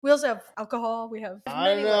We also have alcohol. We have. I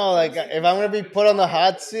don't know. Like, if I'm gonna be put on the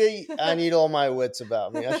hot seat, I need all my wits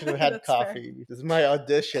about me. I should have had That's coffee. This is my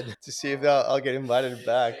audition to see if I'll get invited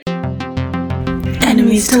back.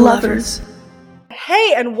 Enemies to lovers.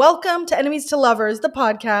 Hey, and welcome to Enemies to Lovers, the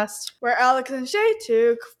podcast. Where Aleks and Shay,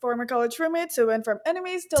 two former college roommates who went from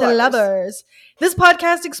enemies to lovers. This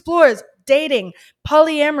podcast explores dating,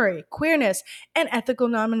 polyamory, queerness, and ethical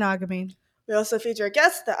non-monogamy. We also feature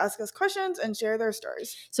guests that ask us questions and share their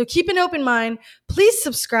stories. So keep an open mind, please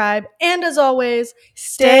subscribe, and as always,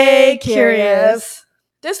 stay curious.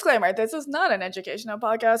 Disclaimer, this is not an educational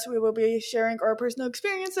podcast. We will be sharing our personal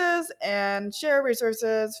experiences and share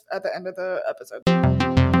resources at the end of the episode.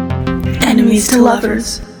 Enemies to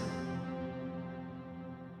lovers.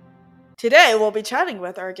 Today, we'll be chatting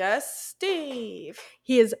with our guest, Steve.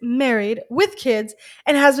 He is married with kids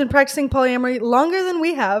and has been practicing polyamory longer than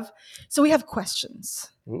we have. So we have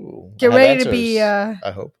questions. Ooh, Get I have ready answers, to be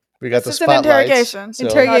I hope we got the This is an spotlights. interrogation. so-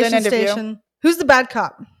 Not Interrogation an interview. station. Who's the bad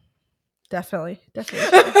cop? Definitely.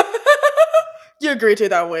 You agree to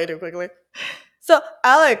that way too quickly. So,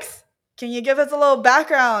 Aleks, can you give us a little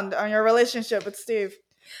background on your relationship with Steve?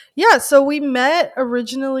 Yeah, so we met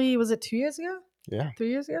originally, was it 2 years ago? Yeah, 3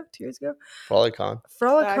 years ago? 2 years ago? Frolicon. Back when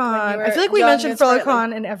you Frolicon. were I feel like we young mentioned and sprightly.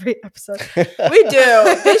 Frolicon in every episode. We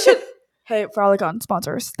do. They should. Hey, Frolicon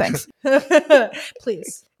sponsors. Thanks.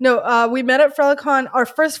 Please. No, we met at Frolicon, our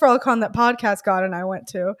first Frolicon that Podcast God and I went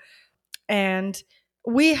to. And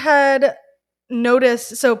we had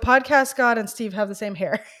noticed, so Podcast God and Steve have the same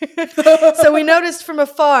hair. So we noticed from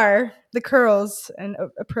afar the curls and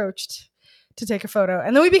approached to take a photo.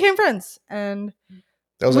 And then we became friends. And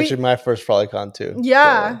That was We- actually my first Frolicon too.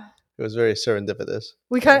 yeah. So it was very serendipitous.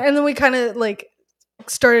 We kind of like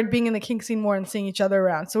started being in the kink scene more and seeing each other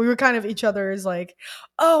around. So we were kind of each other's like,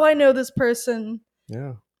 oh, I know this person.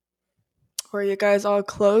 Yeah. Were you guys all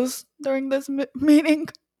close during this meeting?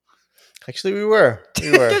 Actually, we were.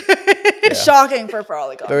 Yeah. Shocking for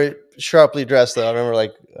Frolicon. Very sharply dressed though. I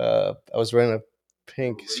remember I was wearing a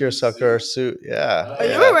pink seersucker suit. Yeah. Oh,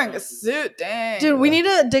 you were wearing a suit, dang. Dude, we need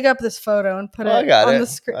to dig up this photo and put Oh, I it got on it. the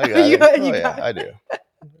screen. I got it. You Oh, got yeah, it. I do.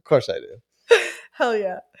 Of course I do. Hell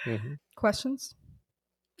yeah. Mhm. Questions?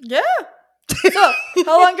 Yeah. So,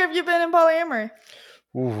 how long have you been in polyamory?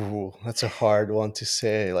 Ooh, that's a hard one to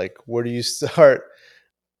say. Like, where do you start?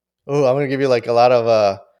 Oh, I'm gonna give you like a lot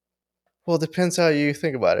of well, it depends how you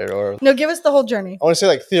think about it. Or No, give us the whole journey. I want to say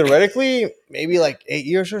like theoretically, maybe like 8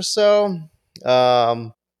 years or so.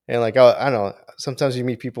 And like I don't know. Sometimes you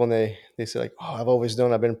meet people and they say like, "Oh, I've always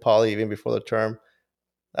known I've been poly even before the term."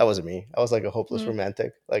 That wasn't me. I was like a hopeless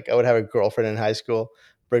romantic. Like I would have a girlfriend in high school,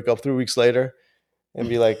 break up 3 weeks later, and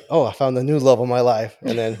be like, "Oh, I found the new love of my life,"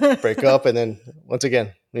 and then break up, and then once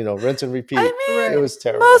again, rinse and repeat. I mean, It was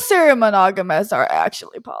terrible. most serial monogamists are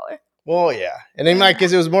actually poly. Well, yeah, and in my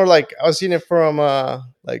case, it was more like I was seeing it from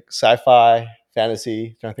like sci-fi,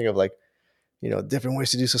 fantasy, trying to think of like different ways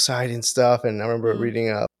to do society and stuff. And I remember reading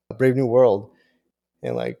Brave New World,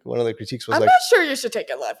 and like one of the critiques was I'm like, not sure you should take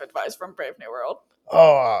a life advice from Brave New World.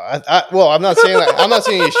 "Oh, well, I'm not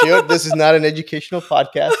saying you should. This is not an educational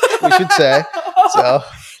podcast. We should say so."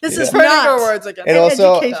 This Yeah. is Turning not your words again. And an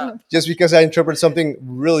also, educational. just because I interpret something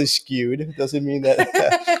really skewed doesn't mean that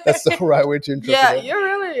that's the right way to interpret Yeah, it. you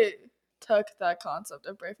really took that concept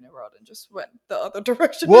of Brave New World and just went the other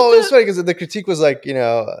direction. Well, with it's funny because the critique was like,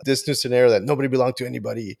 this new scenario that nobody belonged to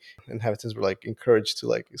anybody. Inhabitants were like encouraged to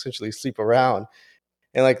like essentially sleep around.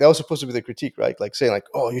 And like that was supposed to be the critique, right? Like saying like,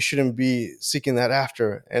 oh, you shouldn't be seeking that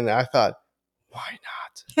after. And I thought, why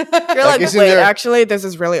not? You're like, isn't wait, there- actually, this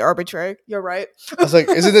is really arbitrary. You're right. I was like,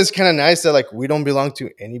 isn't this kind of nice that like we don't belong to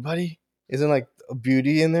anybody? Isn't like a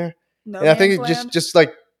beauty in there? No And I think man's it land. just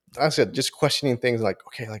like I said, just questioning things like,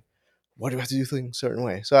 okay, like why do I have to do things a certain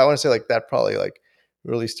way? So I want to say like that probably like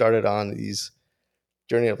really started on these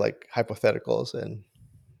journey of like hypotheticals and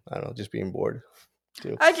I don't know, just being bored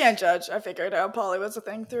too. I can't judge. I figured out poly was a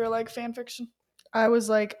thing through like fan fiction. I was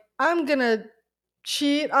like, I'm going to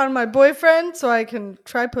cheat on my boyfriend so I can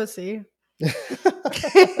try pussy.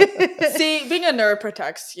 See, being a nerd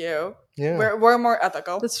protects you. Yeah. We're more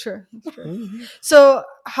ethical. That's true. That's true. Mhm. So,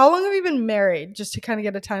 how long have you been married? Just to kind of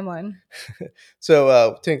get a timeline.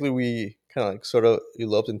 So technically we kind of like sort of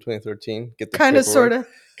eloped in 2013. Get the Kind of, paperwork. sort of.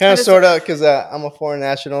 Kind of, sort of, because I'm a foreign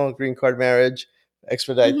national, green card marriage,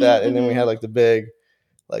 expedite that, and then we had like the big,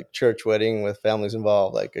 like church wedding with families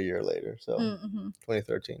involved, like a year later. So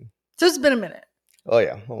 2013. So it's been a minute. Oh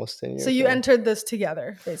yeah, almost 10 years. So you now. entered this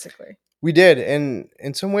together, basically. We did, and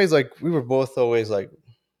in some ways, like we were both always like,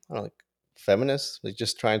 I don't know, like feminists, like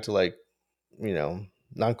just trying to like,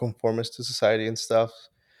 nonconformist to society and stuff.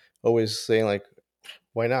 Always saying like,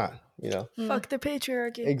 why not? You know, Fuck the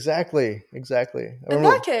patriarchy. exactly. I In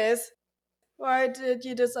remember- that case, why did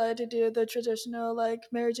you decide to do the traditional like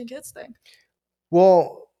marriage and kids thing?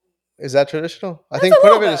 well, is that traditional? I It's think a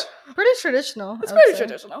part of little it is. bit. Pretty traditional. It's I would pretty say.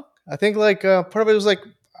 traditional. I think like part of it was like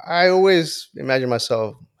I always imagine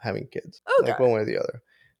myself having kids, like Okay. one way or the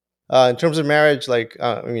other. In terms of marriage, like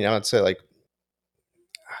I mean, I would say like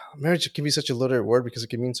marriage can be such a loaded word because it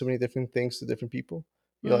can mean so many different things to different people.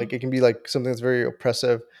 You know, like it can be like something that's very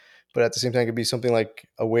oppressive, but at the same time, it could be something like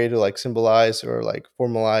a way to like symbolize or like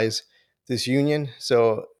formalize this union.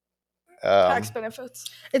 So, Tax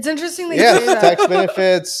benefits. It's interesting that you yeah, say that. tax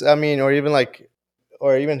benefits. I mean, or even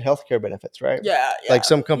healthcare benefits, right? Yeah. Like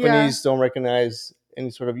some companies don't recognize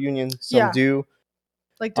any sort of union, some Yeah. do.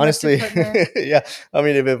 Like domestic Honestly, partner. yeah. I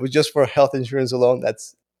mean, if it was just for health insurance alone,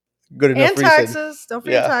 that's good enough And reason. taxes. Don't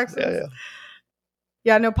forget taxes. Yeah.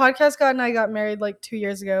 Yeah, no, Podcast God and I got married like 2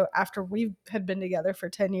 years ago after we had been together for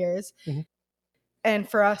 10 years. Mhm. And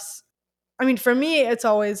for us, I mean, for me, it's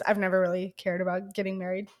always, I've never really cared about getting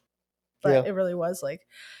married, but it really was like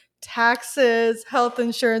taxes, health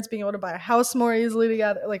insurance, being able to buy a house more easily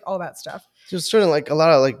together, like all that stuff. There's certain like a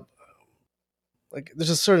lot of like there's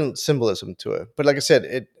a certain symbolism to it, but like I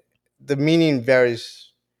said, the meaning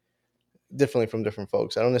varies differently from different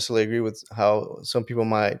folks. I don't necessarily agree with how some people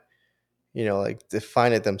might, like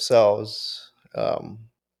define it themselves.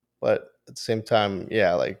 But at the same time,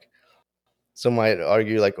 yeah, like some might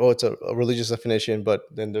argue like, oh, it's a religious definition, but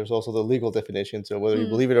then there's also the legal definition. So whether you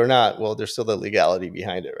believe it or not, well, there's still the legality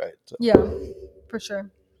behind it, right? So. Yeah, for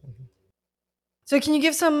sure. So can you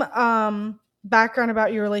give some background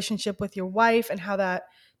about your relationship with your wife and how that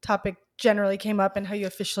topic generally came up and how you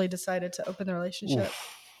officially decided to open the relationship?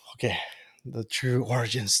 Oof. Okay, the true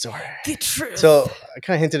origin story. The truth. So I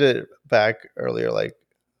kind of hinted it back earlier, like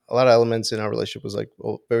a lot of elements in our relationship was like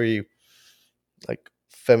very like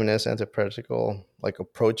feminist, anti-patriarchal like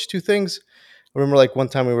approach to things. I remember like one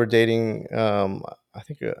time we were dating. I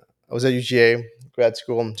think I was at UGA grad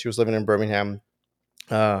school. And she was living in Birmingham,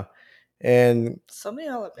 and So many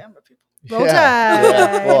Alabama people. Roll yeah.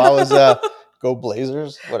 Tide. Well, I was go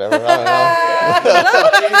Blazers, whatever. I don't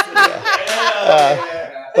know.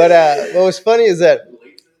 But what was funny is that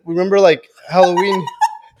remember like Halloween.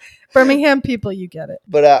 Birmingham people, you get it.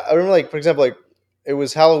 But I remember, like, for example, like it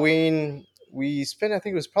was Halloween. We spent, I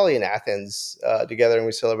think it was probably in Athens together, and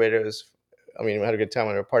we celebrated. We had a good time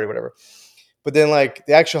at a party, whatever. But then, like,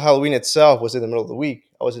 the actual Halloween itself was in the middle of the week.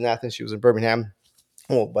 I was in Athens. She was in Birmingham.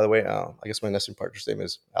 Oh, by the way, I guess my nesting partner's name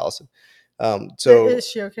is Allison. So is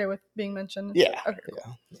she okay with being mentioned? yeah, Okay,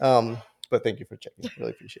 cool. yeah. But thank you for checking.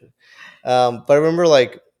 Really appreciate it. But I remember,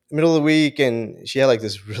 like, middle of the week, and she had like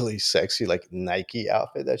this really sexy like Nike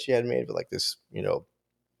outfit that she had made with like this,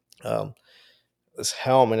 this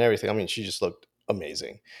helm and everything. I mean, she just looked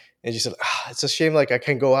amazing. And she said, it's a shame like I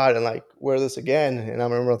can't go out and like wear this again. And I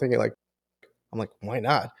remember thinking like, I'm like, why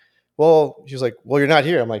not? Well, she was like, well, you're not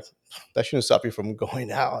here. I'm like, that shouldn't stop you from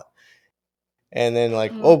going out. And then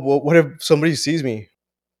like, oh, well, what if somebody sees me?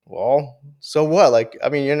 Well, so what? Like, I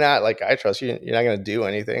mean, you're not like, I trust you. You're not going to do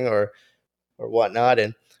anything or whatnot.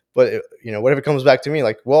 And, but what if it comes back to me?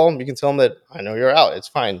 Like, well, you can tell them that I know you're out. It's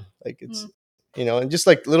fine. Like it's, and just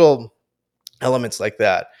like little elements like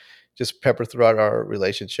that just pepper throughout our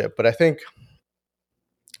relationship. But I think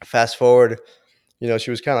fast forward,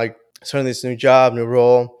 she was kind of like starting this new job, new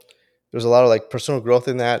role. There was a lot of like personal growth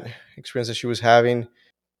in that experience that she was having.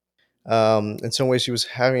 In some ways she was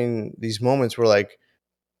having these moments where like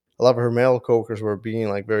a lot of her male coworkers were being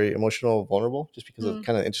like very emotional, vulnerable just because of the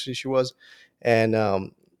kind of interested she was.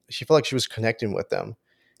 And she felt like she was connecting with them.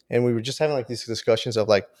 And we were just having like these discussions of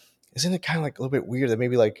like, isn't it kind of like a little bit weird that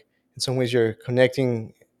maybe like in some ways you're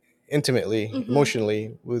connecting intimately,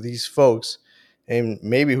 emotionally with these folks, and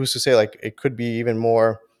maybe who's to say like it could be even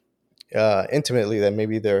more intimately than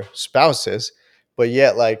maybe their spouses, but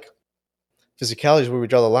yet like physicality is where we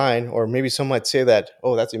draw the line, or maybe some might say that,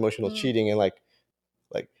 oh, that's emotional cheating, and like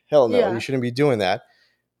hell no, you shouldn't be doing that.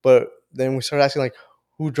 But then we start asking like,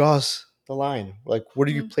 who draws the line? Like, where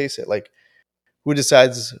do you place it? Like, who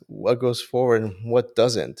decides what goes forward and what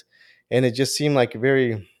doesn't? And it just seemed like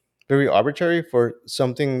very, very arbitrary for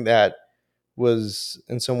something that was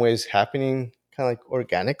in some ways happening kind of like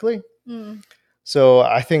organically. So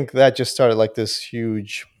I think that just started like this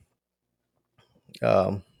huge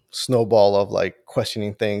snowball of like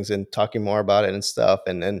questioning things and talking more about it and stuff.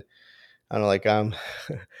 And then I don't know, like I'm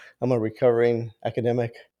a recovering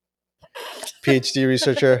academic PhD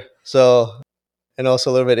researcher, so, and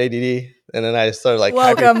also a little bit ADD. And then I started like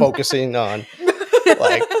hyper focusing on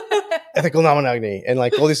like ethical non-monogamy and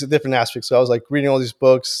like all these different aspects. So I was like reading all these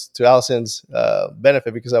books to Allison's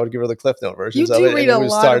benefit because I would give her the Cliff Note versions You of do it, read and then a we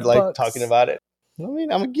lot started of like books. talking about it. I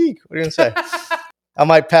mean, I'm a geek. What are you gonna say? I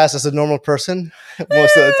might pass as a normal person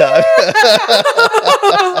most of the time.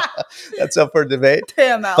 That's up for debate.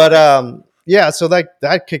 Damn, Alex. But yeah, so like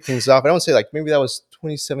that kicked things off. I don't say like maybe that was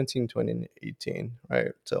 2017, 2018,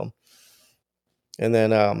 right? So, and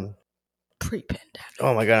then Pre-pandemic.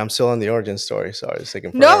 oh my god, I'm still on the origin story. Sorry, it's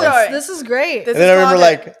taking No, forever. Sorry. this is great. This And then I remember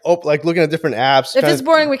Claudia. like looking at different apps. If trying it's to-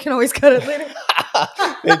 boring, we can always cut it later.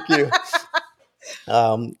 Thank you.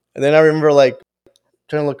 And then I remember like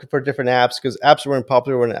trying to look for different apps because apps weren't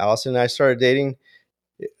popular when Allison and I started dating.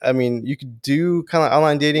 I mean, you could do kind of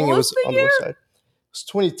online dating. What It was was the on the year? website. It was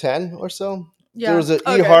 2010 or so. Yeah. There was an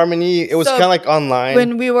Okay. eHarmony. It was So, kind of like online.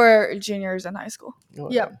 When we were juniors in high school. Oh,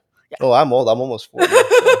 Yeah. Oh, I'm old. I'm almost 40.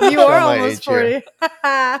 So You show are my almost age here.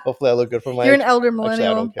 40. Hopefully, I look good for my You're age. an elder Actually, I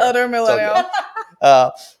millennial. don't care. Other It's all good.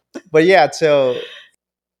 millennial. But yeah, so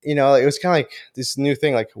you know, it was kind of like this new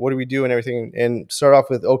thing, like what do we do and everything, and start off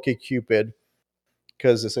with OkCupid,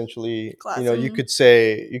 because essentially, you know, you Classic. could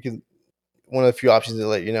say you could one of the few options to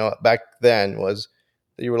let you know back then was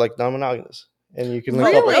that you were like non-monogamous, and you can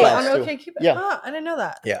link up with Really? friends On too. OkCupid? Yeah. Huh, I didn't know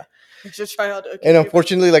that. Yeah. You should try out OkCupid. And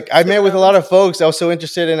unfortunately, like I See met what with a lot happens. of folks. I was so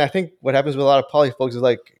interested in. I think what happens with a lot of poly folks is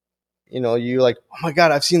like, you know, you like, oh my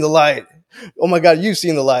god, I've seen the light. Oh my god, you've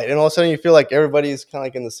seen the light, and all of a sudden you feel like everybody's kind of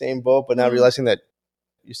like in the same boat, but not Mhm. realizing that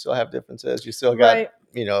you still have differences. You still got, Right.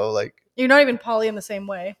 you know, like You're not even poly in the same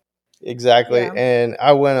way. exactly. Yeah. And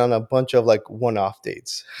I went on a bunch of like one-off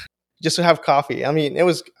dates just to have coffee. I mean,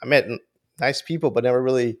 I met nice people, but never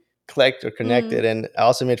really clicked or connected. And I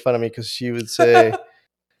also made fun of me because she would say.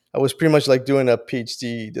 I was pretty much like doing a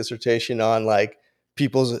PhD dissertation on like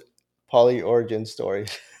people's poly origin stories.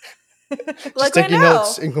 Just Like right taking now.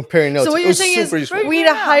 notes and comparing notes. So what It you're was saying super is useful. we need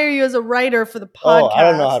to hire you as a writer for the podcast. Oh, I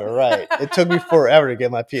don't know how to write. It took me forever to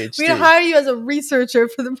get my PhD. We need to hire you as a researcher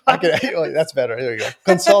for the I podcast. could, oh, that's better. There we go.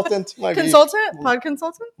 Consultant might Consultant? be Pod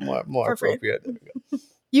consultant? more For free. appropriate. There we go.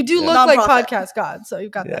 You do Yeah. look like Nonprofit. podcast god, so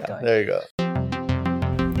you've got that Yeah, going. there you go.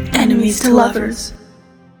 Enemies to lovers.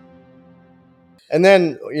 And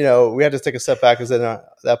then, you know, we had to take a step back because then at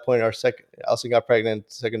that point, Elsie got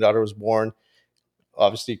pregnant, second daughter was born.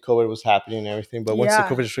 Obviously, COVID was happening and everything. But once the Yeah.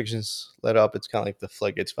 COVID restrictions let up, it's kind of like the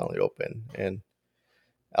floodgates finally open. And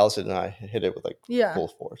Allison and I hit it with like Yeah. full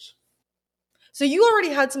force. So you already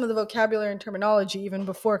had some of the vocabulary and terminology even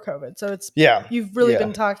before COVID. So it's Yeah. you've really Yeah.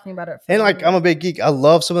 been talking about it. For And like, longer. I'm a big geek. I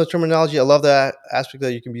love some of the terminology. I love that aspect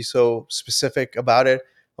that you can be so specific about it.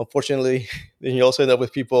 Unfortunately, then you also end up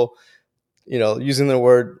with people, you know, using the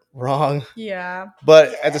word wrong. Yeah.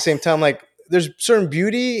 But at the same time, like there's certain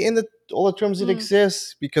beauty in all the terms that Mm.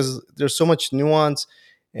 exist because there's so much nuance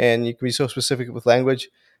and you can be so specific with language.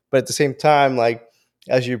 But at the same time, like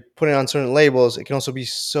as you put it on certain labels, it can also be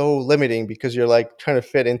so limiting because you're like trying to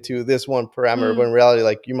fit into this one parameter, but in reality,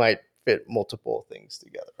 like you might fit multiple things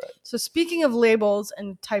together, right? So speaking of labels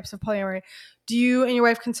and types of polyamory, do you and your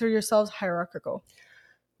wife consider yourselves hierarchical?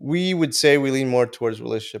 We would say we lean more towards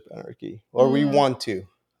relationship anarchy, or we Mm. want to.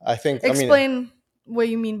 I think. Explain what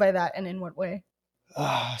you mean by that and in what way.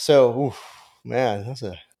 Man, that's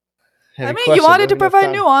a. I heavy mean, question. you wanted to We don't have provide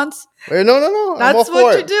time. nuance. Wait, no. I'm all That's for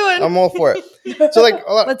what you're it. doing. I'm all for it. So, like,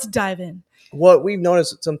 Let's dive in. what we've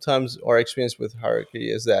noticed sometimes, our experience with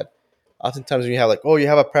hierarchy is that oftentimes when you have like, you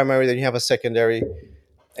have a primary, then you have a secondary,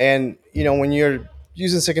 and you know when you're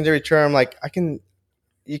using secondary term, like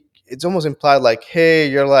it's almost implied like, hey,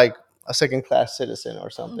 you're like a second class citizen or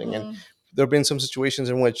something, and there have been some situations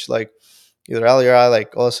in which like either Ali or I,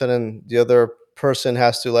 like all of a sudden the other person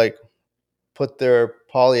has to like put their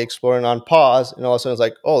poly exploring on pause, and all of a sudden it's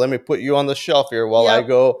like, oh, let me put you on the shelf here while I Yep.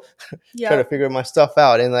 go try to Yeah. figure my stuff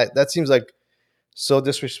out, and like that seems like so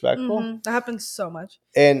disrespectful, That happens so much.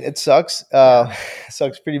 and it sucks. Yeah. It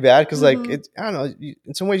sucks pretty bad because like Mhm. I don't know.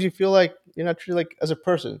 In some ways, you feel like you're not treated like as a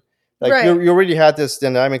person. Like Right. you already had this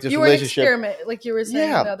dynamic, this You were an relationship. experiment, like you were saying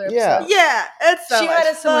in the other Yeah. episode. Yeah, it's so She had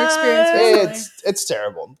much a similar experience fun. recently. It's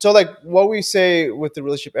terrible. So like what we say with the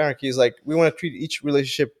relationship anarchy is like we want to treat each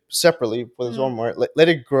relationship separately for its own merit. Let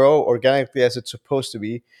it grow organically as it's supposed to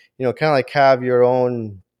be. You know, kind of like have your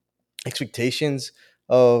own expectations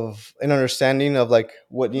of an understanding of like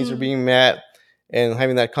what needs are being met and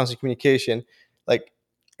having that constant communication. Like,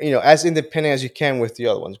 you know, as independent as you can with the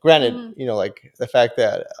other ones. Granted, you know, like the fact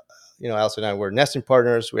that you know, Alice and I were nesting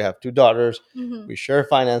partners. We have 2 daughters. We share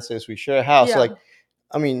finances. We share a house. Yeah. So like,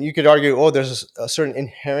 I mean, you could argue, there's a certain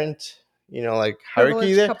inherent, you know, like hierarchy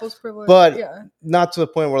Privilege, there, couples privilege. but yeah. not to the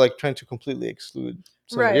point where like trying to completely exclude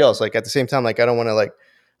somebody Right. else. Like at the same time, like I don't want to like,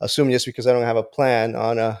 assume just because I don't have a plan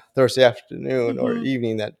on a Thursday afternoon or Mhm.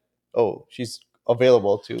 evening that, oh, she's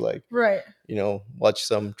available to like, Right. watch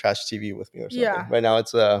some trash TV with me or something. Yeah. Right now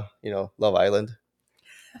it's Love Island.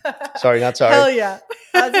 Sorry, not sorry. Hell yeah.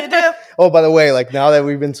 As you do. Oh, by the way, like now that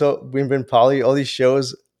we've been poly, all these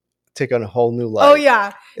shows take on a whole new life. Oh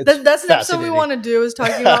yeah. It's That's an episode we fascinating. want to do, is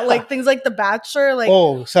talking about like things like The Bachelor. Like,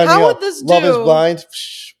 Oh, sign how me would up. this Love is do Blind.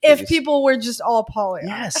 if Please. people were just all poly?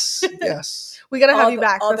 Yes, yes. We gotta have All you the-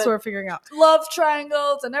 back. all That's the- what we're figuring out. Love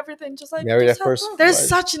triangles and everything. Just like Married just at have first both. There's Right.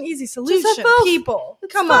 such an easy solution. both. People,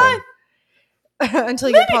 It's come fine. on. Until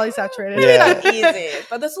you get polysaturated. Maybe not easy,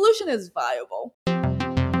 but the solution is viable.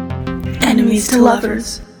 Enemies to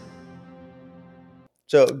lovers.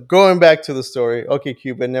 So going back to the story,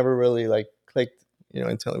 OkCupid never really like clicked,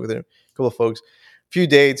 intently with a couple of folks. Few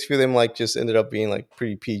dates, few of them like just ended up being like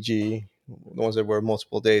pretty PG, the ones that were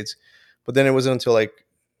multiple dates. But then it wasn't until like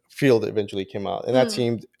Field eventually came out, and that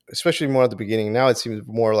seemed, especially more at the beginning. Now it seems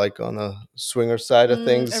more like on the swinger side of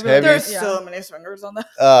things, it really heavy. does. There's Yeah. so many swingers on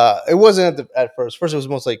that. It wasn't at first. First, it was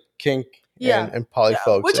most like kink Yeah. and poly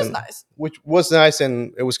folks, which is and- nice. which was nice,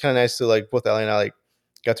 and it was kind of nice to like both Ellie and I like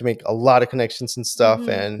got to make a lot of connections and stuff,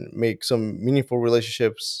 and make some meaningful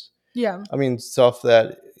relationships. Yeah. I mean, stuff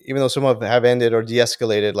that even though some of them have ended or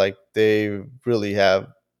de-escalated, like they really have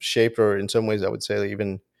shaped, or in some ways, I would say, like,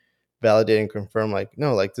 even validate and confirm, like,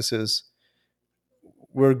 no, like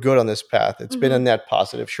we're good on this path. It's been a net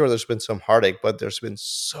positive. Sure, there's been some heartache, but there's been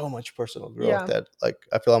so much personal growth Yeah. that like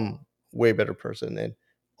I feel I'm a way better person, and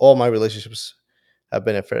all my relationships have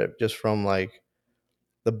benefited just from like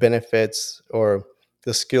the benefits or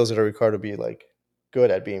the skills that are required to be like good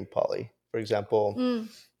at being poly. For example,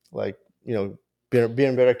 like being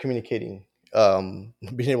better at communicating, being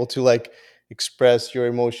able to like express your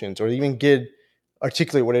emotions, or even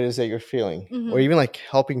articulate what it is that you're feeling, or even like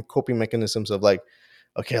helping coping mechanisms of like,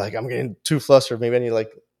 okay, like I'm getting too flustered, maybe I need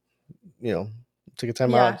like take a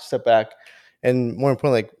time Yeah. out, step back, and more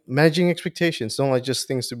importantly, like managing expectations. Don't like just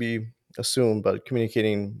things to be assumed, but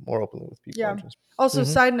communicating more openly with people. Yeah. Also,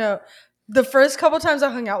 side note, the first couple times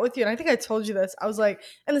I hung out with you, and I think I told you this, I was like,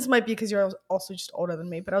 and this might be because you're also just older than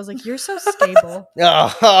me, but I was like, you're so stable. You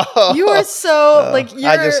are so like you're.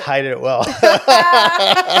 I just hide it well.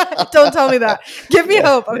 Don't tell me that. Give me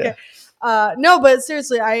hope. yeah. Okay. No, but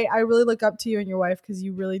seriously, I really look up to you and your wife, because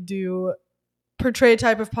you really do portray a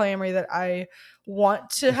type of polyamory that I want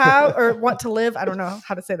to have or want to live. I don't know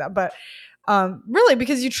how to say that, but really,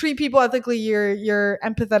 because you treat people ethically, you're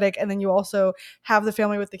empathetic, and then you also have the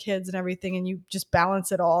family with the kids and everything, and you just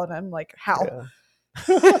balance it all. And I'm like, how? Yeah.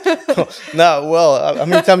 No, well, how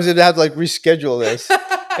many times did I have to like reschedule this?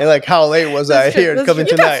 And like, how late was I That's true, here that's coming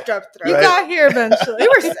true. You got tonight? strep throat. You Right. got here eventually. You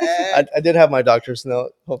were sick. I did have my doctor's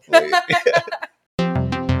note, hopefully.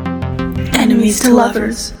 Enemies to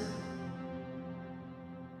lovers.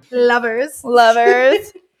 Lovers.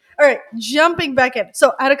 Lovers. All right, jumping back in.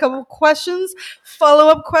 So I had a couple questions,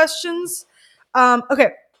 follow-up questions.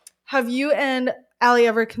 Okay, have you and Allie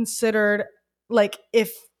ever considered, like,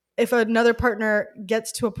 if another partner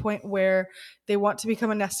gets to a point where they want to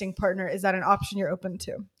become a nesting partner, is that an option you're open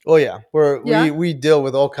to? Oh yeah, Yeah? we deal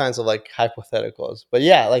with all kinds of like hypotheticals, but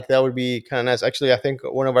yeah, like that would be kind of nice. Actually, I think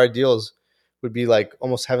one of our deals would be like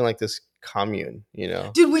almost having like this commune,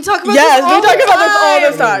 Dude, we talk about Yes, this we all talk the about this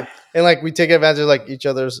all the time. time. and like we take advantage of like each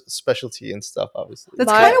other's specialty and stuff. Obviously, That's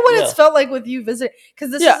My- kind of what yeah. it's felt like with you visiting,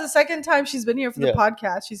 because this Yeah. is the second time she's been here for the Yeah.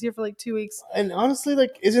 podcast. She's here for like 2 weeks. And honestly,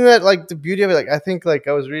 like, isn't that like the beauty of it? Like, I think like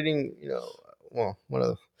I was reading, one of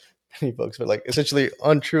the many books, but like essentially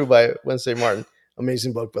Untrue by Wednesday Martin.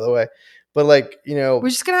 Amazing book, by the way. But like, We're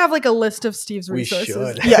just gonna have like a list of Steve's We resources.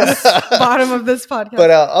 should. Yes, bottom of this podcast. but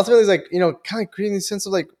ultimately, it's like, kind of creating this sense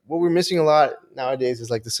of like what we're missing a lot nowadays is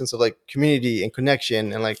like the sense of like community and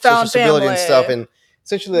connection and like Found social stability and family. stuff. And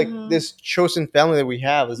essentially, like Mhm. this chosen family that we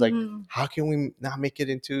have is like, Mhm. how can we not make it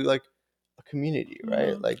into like a community, right?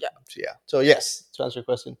 Mhm. Like, Yeah. so, yeah. So yes, to answer your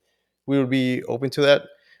question, we would be open to that.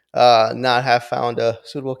 Not have found a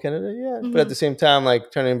suitable candidate yet, but at the same time,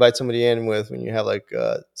 like trying to invite somebody in with when you have like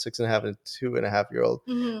 6.5 and 2.5-year-old.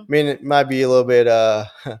 Mhm. I mean, it might be a little bit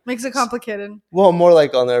Makes it complicated. well, more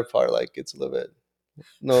like on their part, like it's a little bit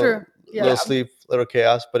True. Yeah. little sleep, little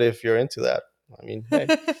chaos. But if you're into that, I mean, hey,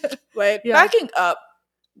 Wait, Yeah. backing up.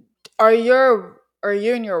 Are you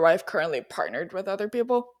and your wife currently partnered with other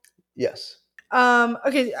people? yes.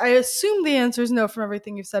 Okay, I assume the answer is no from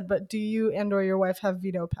everything you've said, but do you and or your wife have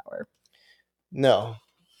veto power? No,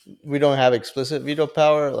 we don't have explicit veto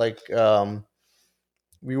power. Like,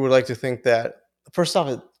 we would like to think that first off,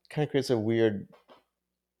 it kind of creates a weird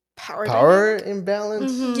Power power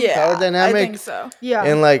imbalance, Mhm. Yeah, power dynamic. I think so. Yeah.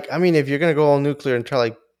 And like, I mean, if you're gonna go all nuclear and try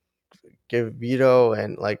like give veto,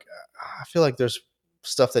 and like I feel like there's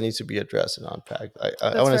stuff that needs to be addressed and unpacked. I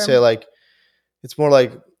That's want to fair. say like it's more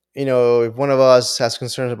like, you know, if one of us has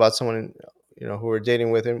concerns about someone, you know, who we're dating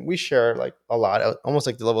with, and we share like a lot, almost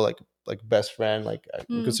like the level like best friend, like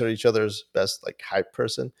we consider each other's best like hype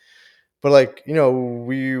person. But like, you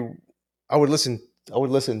know, I would listen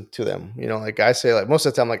to them. You know, like I say, like most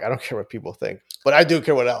of the time, like I don't care what people think, but I do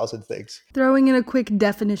care what Allison thinks. Throwing in a quick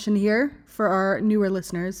definition here for our newer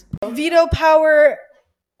listeners. Veto power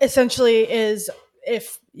essentially is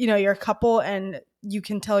if, you know, you're a couple and you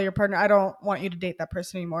can tell your partner, I don't want you to date that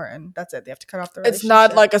person anymore, and that's it. They have to cut off the relationship. It's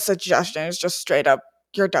not like a suggestion. It's just straight up,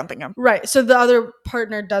 you're dumping him. Right. So the other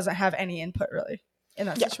partner doesn't have any input really in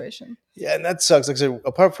that situation. Yeah, and that sucks. Like I said,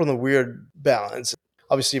 apart from the weird balance,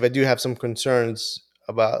 obviously, if I do have some concerns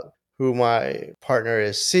about who my partner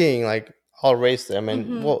is seeing, like I'll raise them,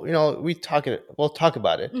 and well, you know, we'll talk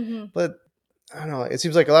about it. But I don't know. It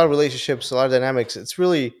seems like a lot of relationships, a lot of dynamics. It's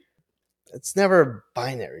never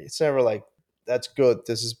binary. It's never like that's good,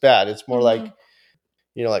 this is bad. It's more like,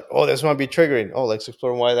 you know, like, oh, this might be triggering. Oh, let's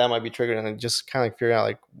explore why that might be triggering, and then just kind of figuring out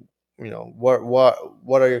like, you know, what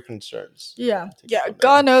are your concerns? Yeah. Yeah,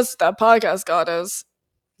 God knows that podcast God has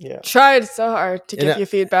tried so hard to give you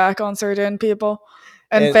feedback on certain people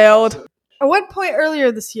and failed. At one point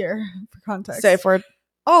earlier this year, for context, Safe word.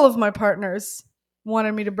 all of my partners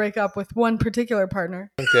wanted me to break up with one particular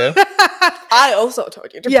partner. Okay. I also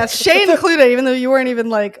told you to. Yes, Shay included, even though you weren't even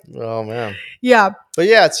like. Oh man. Yeah. But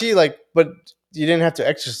yeah, see, like, but you didn't have to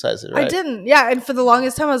exercise it, right? I didn't. Yeah, and for the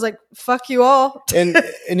longest time, I was like, "Fuck you all," And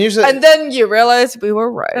usually, And then you realized we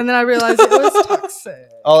were right. and then I realized it was toxic.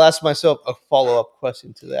 I'll ask myself a follow-up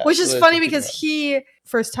question to that, Which is so funny that I can because think about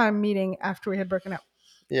first time meeting after we had broken up.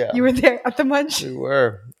 it. Yeah, You were there at the munch. we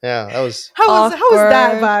were. Yeah, How was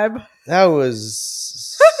that vibe? that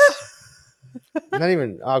was not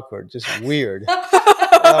even awkward, just weird.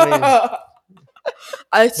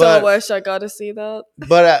 I so wish I got to see that.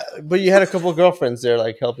 But you had a couple of girlfriends there,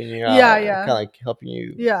 like helping you out. Yeah. Kind of like helping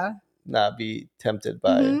you. Yeah. Not be tempted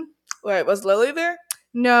by it. Wait, was Lily there?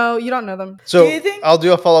 No, you don't know them. So Do you think? I'll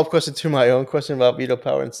do a follow-up question to my own question about veto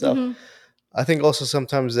power and stuff. I think also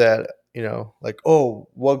sometimes that, you know, like, oh,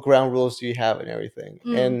 what ground rules do you have and everything?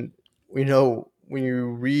 And, you know, when you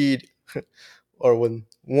read or when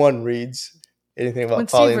one reads anything about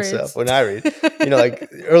poly and stuff, when I read, you know, like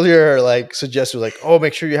earlier, like suggestions like, oh,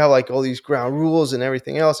 make sure you have like all these ground rules and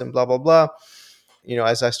everything else and blah, blah, blah. You know,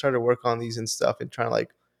 as I started to work on these and stuff and trying to like,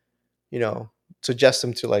 you know, suggest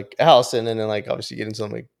them to like Allison and then like obviously getting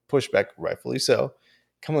some like pushback, rightfully so,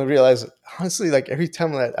 come to realize honestly, like every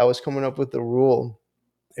time that I was coming up with the rule,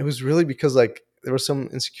 it was really because like there was some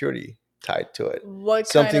insecurity tied to it. What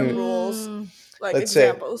Something, kind of rules? Like let's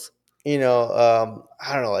examples. Say, you know,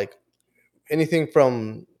 I don't know, like anything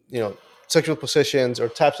from, you know, sexual positions or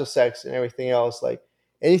types of sex and everything else, like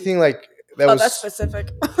anything like that was that's specific.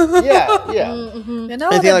 Yeah. You're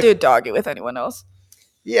not allowed to do doggy with anyone else.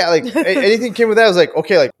 Yeah, like anything came with that. I was like,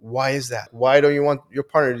 okay, like why is that? Why don't you want your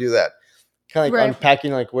partner to do that? Kind of like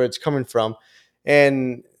unpacking like where it's coming from,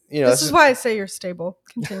 and you know, this is why I say you're stable.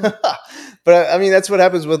 Continue. But I mean, that's what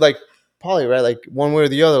happens with like poly, right? Like one way or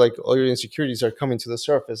the other, like all your insecurities are coming to the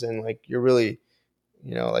surface, and like you're really,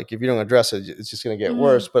 you know, like if you don't address it, it's just gonna get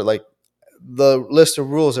worse. But like the list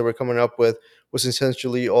of rules that we're coming up with was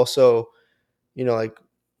essentially also, you know, like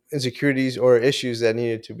insecurities or issues that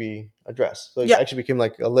needed to be addressed. So it actually became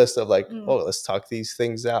like a list of like, oh, let's talk these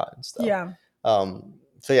things out and stuff. Yeah.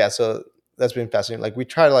 So that's been fascinating. Like we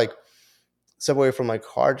try to like step away from like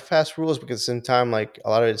hard, fast rules because at the same time, like a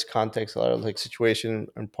lot of it's context, a lot of like situation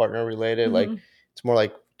and partner related. Like it's more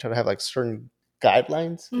like trying to have like certain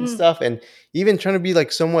guidelines and stuff, and even trying to be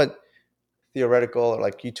like somewhat theoretical or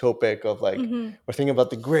like utopic of like we're thinking about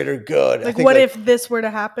the greater good. Like what if this were to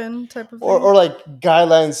happen type of thing? Or like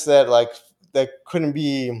guidelines that couldn't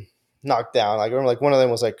be knocked down. Like I remember like one of them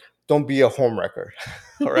was like, don't be a homewrecker.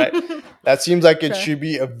 All right. That seems like it should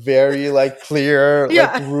be a very like clear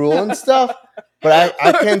like rule and stuff. But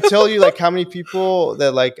I can't tell you like how many people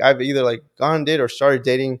that like I've either like gone on date or started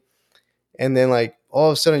dating and then like all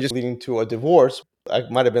of a sudden just leading to a divorce. I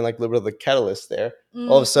might have been like a little bit of the catalyst there.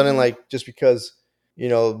 All of a sudden, like just because, you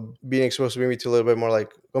know, being exposed to maybe to a little bit more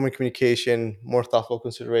like open communication, more thoughtful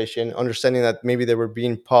consideration, understanding that maybe they were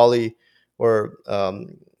being poly or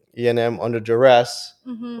E&M under duress,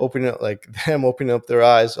 opening up their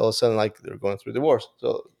eyes, all of a sudden like they're going through divorce.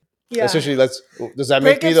 So essentially, does that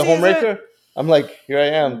make me the homemaker? I'm like, here I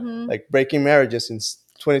am, like breaking marriages since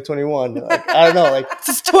 2021. Like, I don't know, like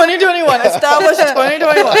it's 2021, established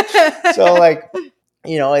 2021. So like,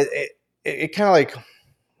 you know, it kind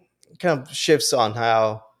of shifts on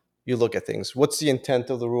how you look at things. What's the intent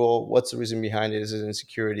of the rule? What's the reason behind it? Is it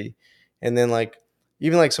insecurity? And then like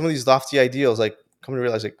even like some of these lofty ideals, like come to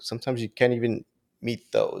realize like sometimes you can't even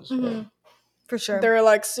meet those. Right? For sure. They're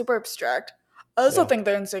like super abstract. I also Yeah. think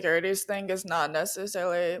the insecurities thing is not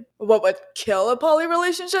necessarily what would kill a poly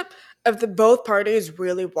relationship. If both parties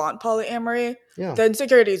really want polyamory, Yeah. the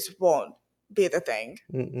insecurities won't be the thing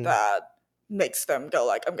Mm-mm. that makes them go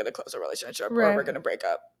like, I'm going to close a relationship or Right. we're going to break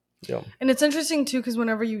up. Yeah. And it's interesting too, because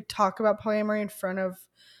whenever you talk about polyamory in front of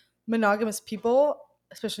monogamous people,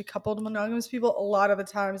 especially coupled monogamous people, a lot of the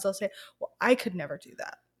times they'll say, well, I could never do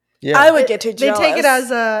that. Yeah. I would get too jealous. They take it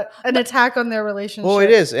as an attack on their relationship. Well,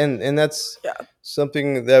 it is, and that's Yeah.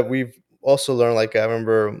 something that we've also learned. Like I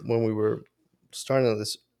remember when we were starting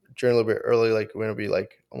this journey a little bit early, like we're gonna be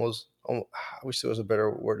like almost I wish there was a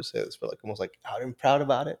better word to say this, but like almost like out and proud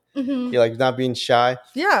about it. Mhm. You're like not being shy,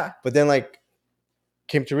 Yeah. but then like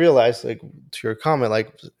came to realize, like to your comment,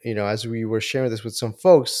 like as we were sharing this with some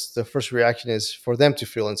folks, the first reaction is for them to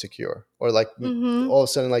feel insecure, or like all of a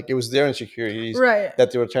sudden like it was their insecurities Right.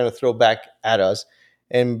 that they were trying to throw back at us,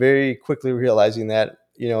 and very quickly realizing that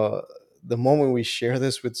the moment we share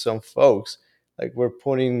this with some folks, like we're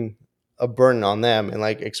putting a burden on them and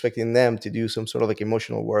like expecting them to do some sort of like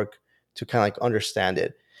emotional work to kind of like understand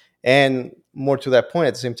it. And more to that point,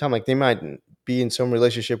 at the same time, like they might be in some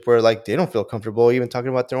relationship where like they don't feel comfortable even talking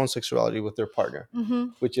about their own sexuality with their partner,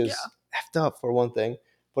 which is effed up for one thing.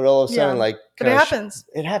 But all of a sudden, like, but it happens.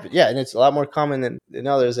 It happens, yeah, and it's a lot more common than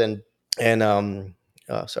others. And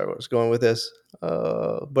sorry, what was going with this?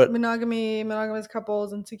 But monogamous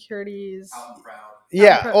couples, insecurities.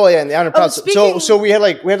 Yeah. Oh, yeah. And the out and proud. speaking- So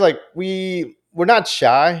we're not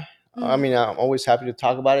shy. I mean, I'm always happy to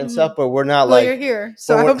talk about it and stuff, but we're not Well, like you're here,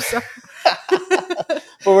 so I hope so. but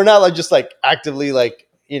we're not like just like actively like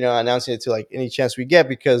announcing it to like any chance we get,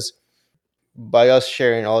 because by us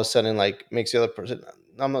sharing, all of a sudden like makes the other person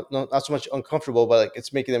not so much uncomfortable, but like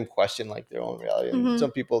it's making them question like their own reality. And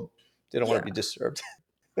some people, they don't want to be disturbed.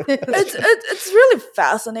 It's really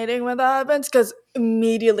fascinating when that happens, because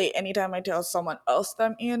immediately anytime I tell someone else that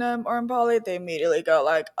I'm E&M or I'm poly, they immediately go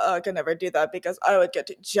like, I can never do that because I would get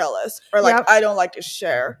jealous, or like I don't like to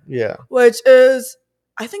share. Yeah. Which is,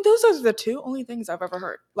 I think those are the two only things I've ever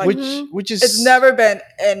heard. Like, which is, it's never been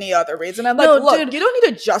any other reason. I'm like, No, look, dude, you don't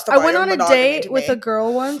need to justify. I went your on a monogamy date to with me. a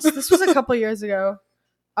girl once. This was a couple years ago.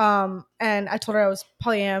 And I told her I was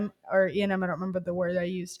polyam or E&M. I don't remember the word I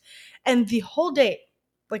used. And the whole date,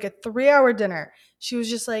 like a 3-hour dinner, she was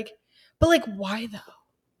just like, but like, why though?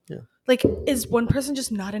 Yeah. Like, is one person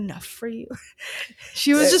just not enough for you?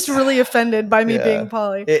 She was just really offended by me being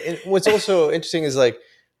poly. What's also interesting is like,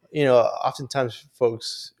 oftentimes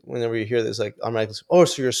folks, whenever you hear this, like, I'm like, oh,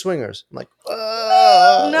 so you're swingers. I'm like,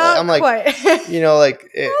 not I'm like, quite. like little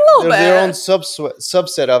there's their own bit.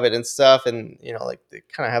 subset of it and stuff, and like they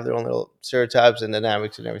kind of have their own little stereotypes and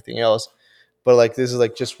dynamics and everything else. But like this is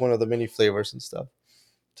like just one of the many flavors and stuff.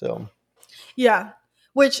 So yeah.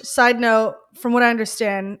 Which, side note, from what I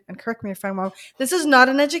understand, and correct me if I'm wrong, this is not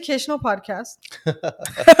an educational podcast.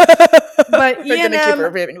 But We're gonna keep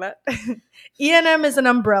repeating that. E&M is an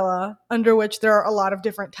umbrella under which there are a lot of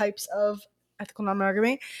different types of ethical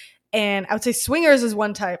non-monogamy. And I would say swingers is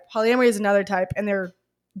one type, polyamory is another type, and they're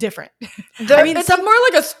different. I mean, it's more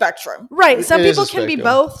like a spectrum. Right. Some It is people a can be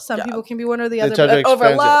spectrum. both. Some people can be one or the other. try to But expand it.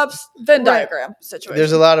 Overlaps, Venn diagram situation.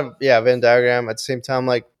 There's a lot of Venn diagram. At the same time,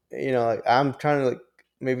 like like I'm trying to like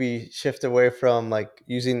maybe shift away from like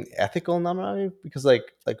using ethical non-monogamy, because like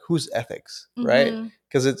who's ethics, right?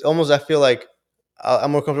 Because it's almost, I feel like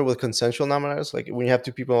I'm more comfortable with consensual non-monogamous. Like when you have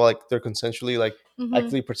two people like they're consensually like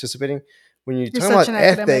actively participating. When you're talking about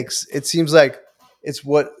ethics, it seems like it's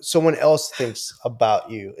what someone else thinks about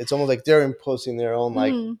you. It's almost like they're imposing their own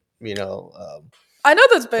like I know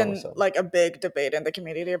there's been like a big debate in the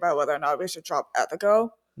community about whether or not we should drop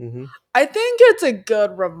ethical. I think it's a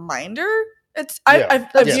good reminder. I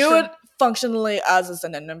view it functionally as a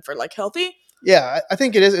synonym for like healthy. Yeah, I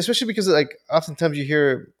think it is, especially because like oftentimes you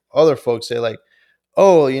hear other folks say like,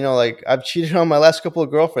 oh, like I've cheated on my last couple of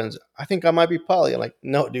girlfriends. I think I might be poly. I'm like,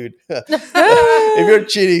 no, dude. If you're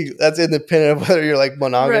cheating, that's independent of whether you're like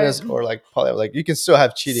monogamous or like poly. Like you can still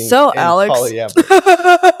have cheating. So in Aleks,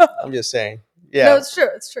 polyamory. I'm just saying. Yeah. No, it's true.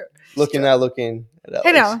 It's true. Looking at Alex. Hey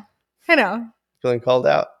now. Feeling called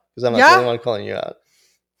out? Because I'm not the only one calling you out.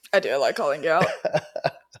 I do like calling you out.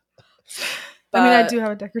 I mean, I do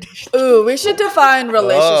have a degradation. Ooh, we should define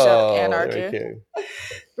relationship anarchy. Okay.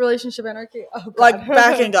 Relationship anarchy. Oh, God. Like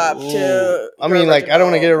backing up to. I mean, like I don't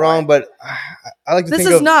want to get it wrong, but I like to think of.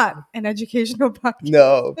 This is not an educational podcast.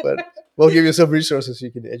 No, but we'll give you some resources so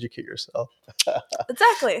you can educate yourself.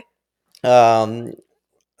 Exactly.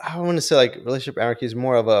 I want to say like relationship anarchy is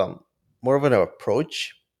more of an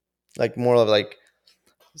approach, like more of like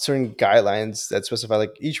certain guidelines that specify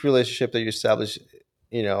like each relationship that you establish,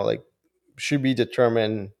 like should be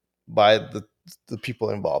determined by the people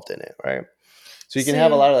involved in it, right? So you can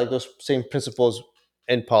have a lot of like those same principles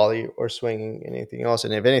in poly or swinging and anything else,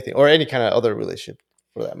 and if anything, or any kind of other relationship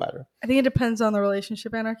for that matter. I think it depends on the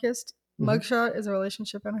relationship anarchist. Mugshot is a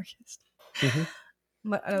relationship anarchist.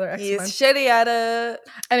 Another ex. He's shitty at it.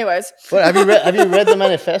 Anyways, but have you read the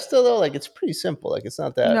manifesto though? Like it's pretty simple. Like it's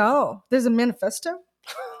not that. No, there's a manifesto.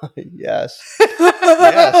 Yes.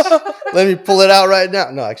 Yes. Let me pull it out right now.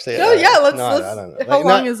 No, actually. Let's. I don't know. How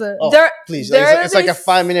long is it? Please. It's like a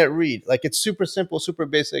 5-minute read. Like it's super simple, super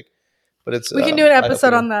basic, but it's. We can do an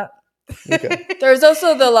episode on that. Okay. There's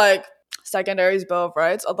also the like Secondary's Bill of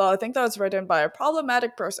Rights, although I think that was written by a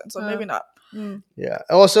problematic person, so maybe not. Yeah.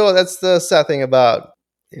 Also, that's the sad thing about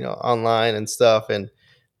online and stuff, and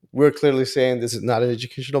we're clearly saying this is not an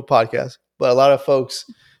educational podcast, but a lot of folks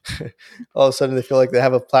all of a sudden they feel like they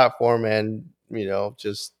have a platform and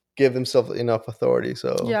just give themselves enough authority.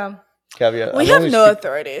 So yeah, caveat: we have no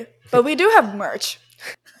authority, but we do have merch.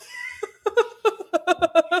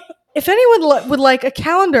 If anyone would like a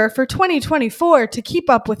calendar for 2024 to keep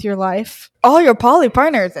up with your life, all your poly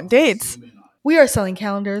partners and dates, we are selling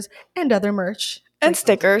calendars and other merch. And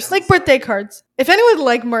stickers. Like birthday cards. If anyone would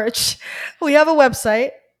like merch, we have a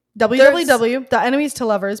website,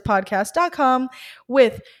 www.enemies-to-lovers-podcast.com,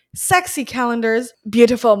 with sexy calendars.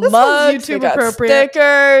 Beautiful mugs. YouTube appropriate.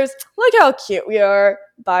 Stickers. Look how cute we are.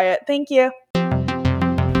 Buy it. Thank you.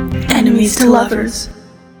 Enemies to lovers.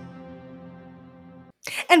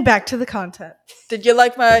 And back to the content. Did you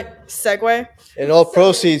like my segue? And all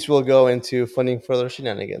proceeds will go into funding further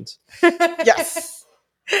shenanigans. Yes.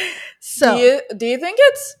 So do you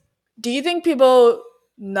think people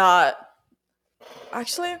not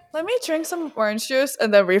actually let me drink some orange juice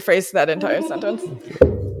and then rephrase that entire sentence.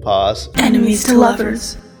 Pause. Enemies to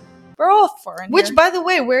lovers. We're all foreign. Which, by the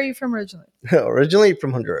way, where are you from originally? Originally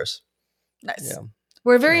from Honduras. Nice. Yeah.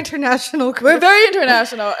 We're very international. We're very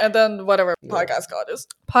international, and then whatever podcast God is.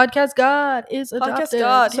 Podcast God is adopted. Podcast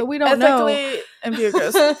God, so we don't ethically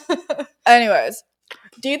ambiguous. Anyways,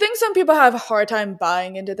 do you think some people have a hard time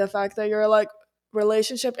buying into the fact that you're like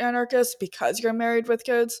relationship anarchist because you're married with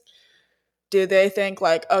kids? Do they think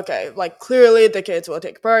like, okay, like clearly the kids will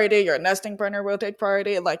take priority, your nesting partner will take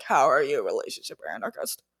priority, like how are you a relationship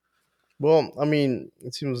anarchist? Well, I mean,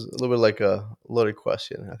 it seems a little bit like a loaded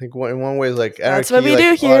question. I think in one way, like anarchy, that's what we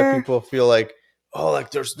do here. A lot of people feel like, oh,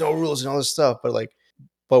 like there's no rules and all this stuff, but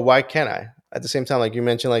why can't I? At the same time, like you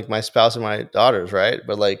mentioned, like my spouse and my daughters, right?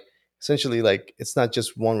 But like essentially, like it's not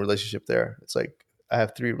just one relationship there. It's like I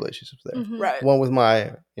have 3 relationships there. Mm-hmm. Right. One with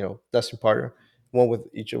my, nesting partner, one with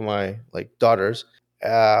each of my like daughters.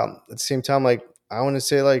 At the same time, like I want to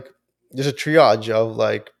say, like there's a triage of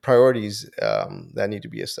like priorities that need to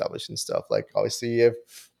be established and stuff. Like obviously, if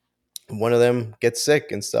one of them gets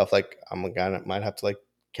sick and stuff, like might have to like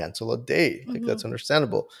cancel a date. Like that's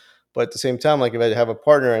understandable. But at the same time, like if I have a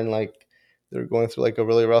partner and like they're going through like a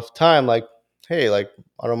really rough time, like hey, like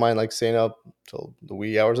I don't mind like staying up till the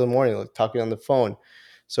wee hours of the morning, like talking on the phone.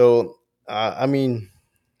 So I mean,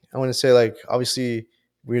 I want to say like obviously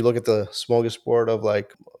we look at the smorgasbord of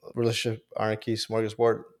like relationship anarchy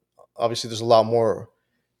smorgasbord. Obviously, there's a lot more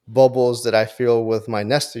bubbles that I feel with my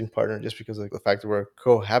nesting partner just because of the fact that we're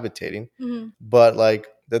cohabitating. Mm-hmm. But like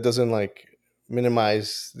that doesn't like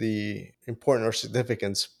minimize the importance or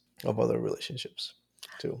significance of other relationships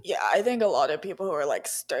too. Yeah, I think a lot of people who are like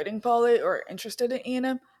starting poly or interested in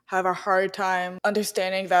E&M have a hard time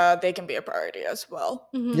understanding that they can be a priority as well.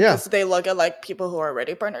 Mm-hmm. Yeah. Because they look at like people who are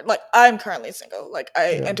already partnered. Like I'm currently single. Like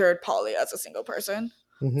I entered poly as a single person.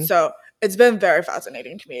 Mm-hmm. So it's been very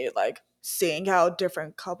fascinating to me, like seeing how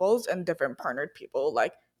different couples and different partnered people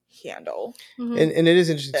like handle. Mm-hmm. And it is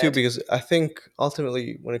interesting too, because I think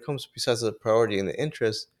ultimately when it comes besides the priority and the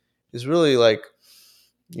interest is really like,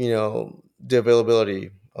 the availability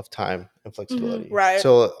of time and flexibility. Mm-hmm. Right.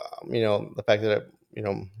 So, the fact that,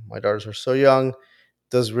 my daughters are so young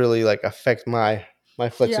does really like affect my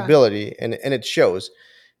flexibility and it shows.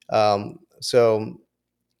 So,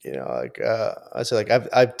 I say like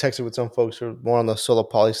I've texted with some folks who are more on the solo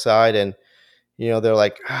poly side and, they're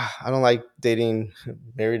like, I don't like dating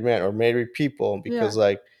married men or married people because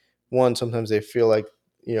like one, sometimes they feel like,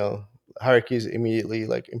 hierarchy is immediately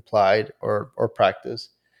like implied or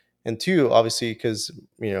practiced. And 2, obviously, because,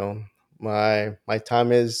 my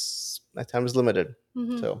time is limited.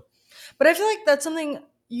 Mm-hmm. So, but I feel like that's something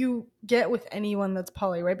you get with anyone that's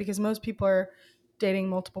poly, right? Because most people are dating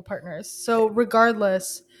multiple partners. So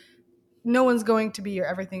regardless, no one's going to be your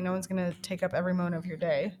everything. No one's going to take up every moment of your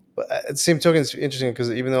day. But at the same token, it's interesting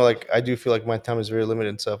because even though like I do feel like my time is very limited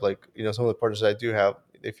and stuff, like some of the partners I do have,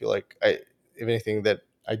 they feel like if anything, that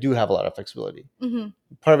I do have a lot of flexibility. Mm-hmm.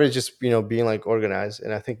 Part of it is just being like organized,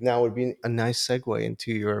 and I think now would be a nice segue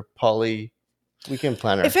into your poly weekend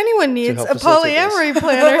planner. If anyone needs a polyamory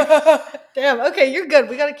planner, damn. Okay, you're good.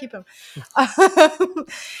 We got to keep him.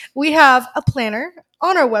 We have a planner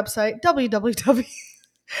on our website,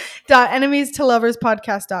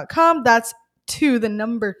 www.enemies-to-lovers-podcast.com. That's 2, the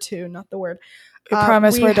number 2, not the word. We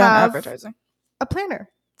promise we're done advertising. A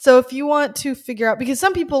planner. So if you want to figure out, because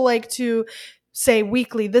some people like to say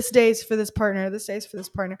weekly, this day's for this partner, this day's for this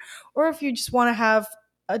partner, or if you just want to have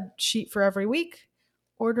a sheet for every week,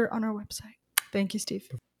 order on our website. Thank you, Steve.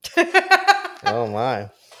 Oh my.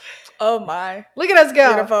 Look at us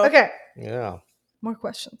go. Beautiful. Okay. Yeah. More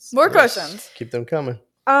questions. Questions. Keep them coming.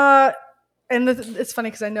 And it's funny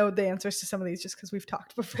because I know the answers to some of these just because we've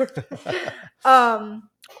talked before.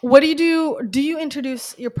 What do you do? Do you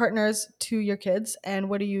introduce your partners to your kids, and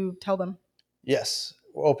what do you tell them? Yes,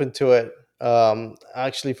 we're open to it.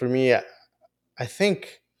 Actually, for me, I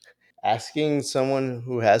think asking someone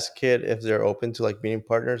who has a kid if they're open to like meeting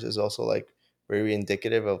partners is also like very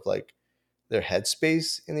indicative of like their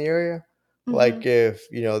headspace in the area. Mm-hmm. Like if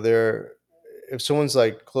if someone's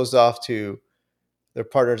like closed off to their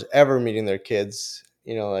partners ever meeting their kids,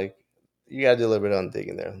 like you gotta do a little bit on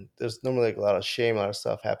digging there. There's normally like a lot of shame, a lot of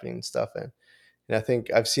stuff happening and stuff, and I think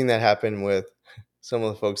I've seen that happen with some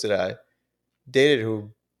of the folks that I dated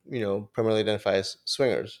who primarily identify as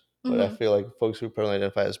swingers. But I feel like folks who primarily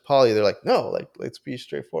identify as poly, they're like, no, like let's be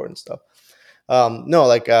straightforward and stuff. No,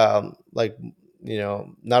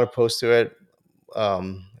 not opposed to it.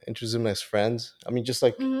 Introduce them as friends. I mean, just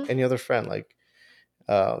like any other friend, like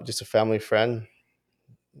just a family friend.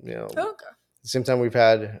 Okay. At the same time, we've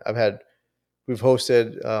hosted,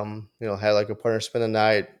 had like a partner spend the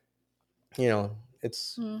night.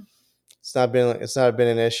 It's not been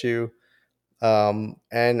an issue. And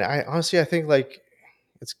I think like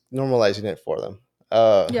it's normalizing it for them.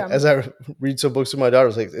 As I read some books with my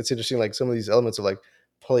daughters, like it's interesting, like some of these elements of like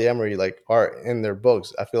polyamory like are in their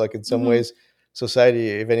books. I feel like in some ways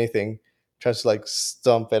society, if anything, tries to like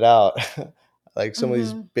stump it out. Like some of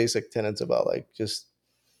these basic tenets about like just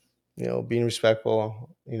being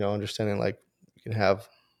respectful, understanding like you can have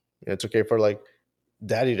it's okay for like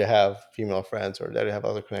daddy to have female friends or daddy to have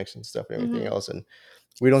other connections, stuff, and everything else. And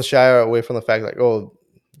we don't shy away from the fact like, oh,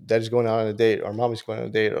 daddy's going out on a date or mommy's going on a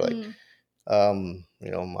date or like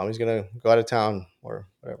mommy's gonna go out of town or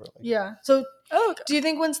whatever. Like, So do you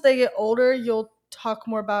think once they get older you'll talk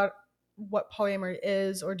more about what polyamory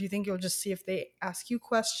is, or do you think you'll just see if they ask you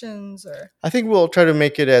questions? Or I think we'll try to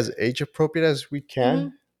make it as age appropriate as we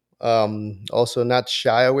can. Also not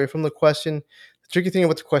shy away from the question. The tricky thing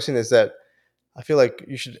about the question is that I feel like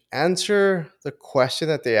you should answer the question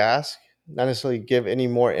that they ask, not necessarily give any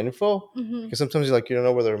more info, because sometimes you don't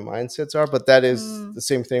know where their mindsets are. But that is the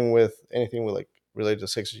same thing with anything with like related to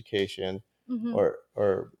sex education or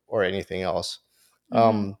anything else.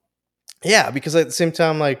 Because at the same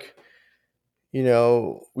time, like we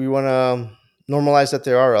want to normalize that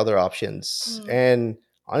there are other options, and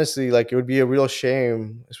honestly, like it would be a real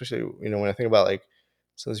shame, especially when I think about like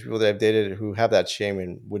some of these people that I've dated who have that shame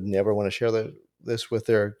and would never want to share this with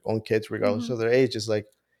their own kids, regardless of their age. Is like,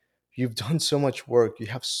 you've done so much work, you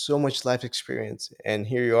have so much life experience, and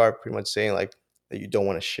here you are pretty much saying like that you don't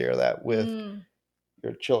want to share that with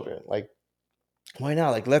your children. Like, why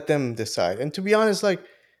not? Like, let them decide. And to be honest, like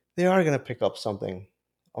they are going to pick up something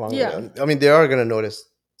along the way. I mean, they are going to notice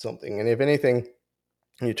something. And if anything,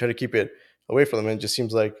 you try to keep it away from them, and it just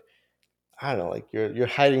seems like, I don't know, like you're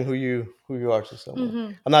hiding who you are to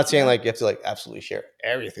someone. I'm not saying like you have to like absolutely share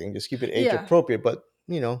everything. Just keep it age appropriate, but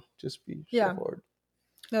just be straightforward.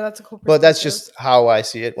 No, that's a cool perspective. But that's just how I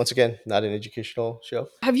see it. Once again, not an educational show.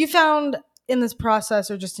 Have you found in this process,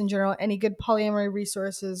 or just in general, any good polyamory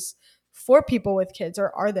resources for people with kids,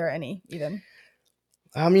 or are there any even?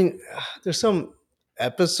 I mean, there's some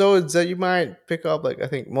episodes that you might pick up. Like I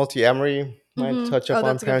think Multiamory might touch up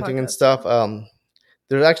on parenting and stuff.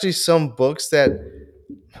 There's actually some books that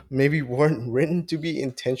maybe weren't written to be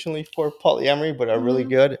intentionally for polyamory, but are really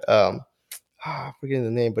good. I'm forgetting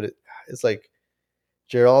the name, but it's like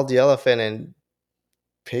Gerald the Elephant and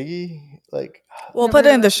Piggy. Like, we'll put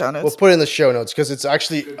it in the show notes. We'll put it in the show notes because it's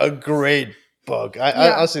actually a great book.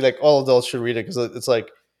 I honestly, like, all adults should read it because it's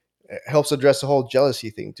like it helps address the whole jealousy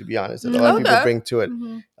thing, to be honest, that a lot of people bring to it.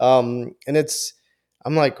 And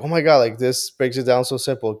I'm like, oh my god, like this breaks it down so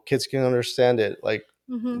simple. Kids can understand it. Like,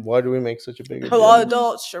 why do we make such a big deal? A lot of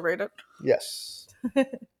adults should read it. Yes.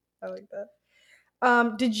 I like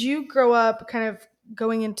that. Did you grow up kind of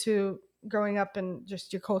growing up in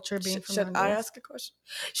just your culture being from Should Honduras? I ask a question?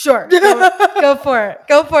 Sure. Go for it.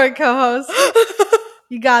 Go for it, co-host.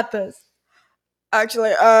 You got this.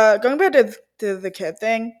 Actually, going back to the kid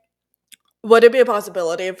thing, would it be a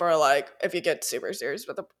possibility for like if you get super serious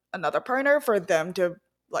with another partner for them to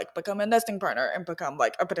like become a nesting partner and become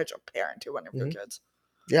like a potential parent to one of your kids?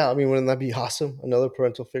 Yeah, I mean, wouldn't that be awesome? Another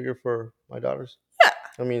parental figure for my daughters. Yeah.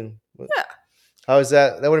 I mean, yeah. How is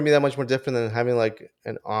that? That wouldn't be that much more different than having like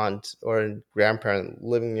an aunt or a grandparent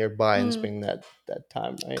living nearby and spending that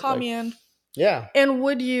time. Right? Call me in. Yeah. And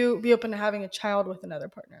would you be open to having a child with another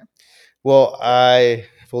partner? Well, I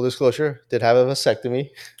full disclosure did have a vasectomy,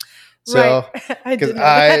 so right. I did because know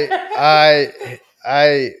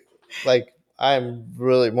that. I'm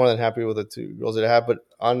really more than happy with the 2 girls that I have. But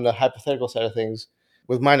on the hypothetical side of things,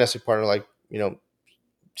 with my nesting partner, like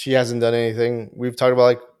she hasn't done anything. We've talked about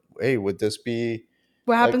like, hey, would this be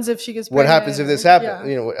what happens if she gets what pregnant? happens if this happens?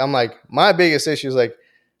 Yeah. I'm like, my biggest issue is like,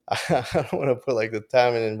 I don't want to put like the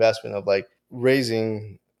time and investment of like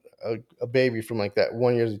raising a baby from like that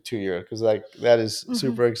 1 year to 2 year, because like that is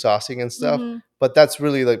super exhausting and stuff. But that's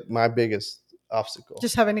really like my biggest obstacle.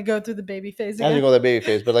 Just having to go through the baby phase again. Having to go through the baby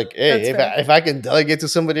phase, but like, hey, if I can delegate to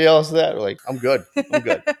somebody else that, like, I'm good.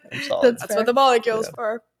 I'm solid. That's what the molecule's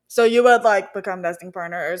for. So you would like become nesting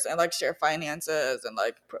partners and like share finances and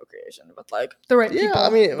like procreation with like the right people. I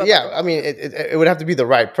mean, it would have to be the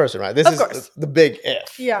right person, right? This is the big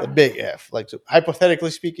if. Yeah. The big if. Like, so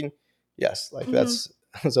hypothetically speaking, yes, like that's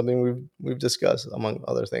something we've discussed among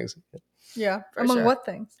other things. Yeah. Among what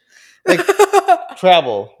things? Like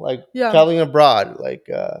travel, like traveling abroad, like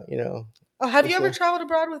Oh, have you ever traveled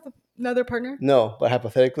abroad with another partner? No, but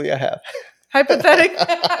hypothetically, I have.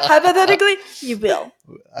 Hypothetically, you will.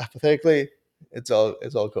 Hypothetically, it's all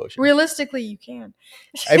kosher. Realistically, you can.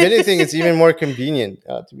 If anything, it's even more convenient,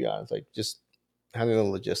 to be honest. Like just having the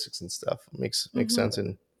logistics and stuff makes sense,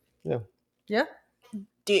 and yeah.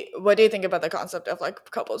 What do you think about the concept of like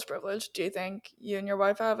couples privilege? Do you think you and your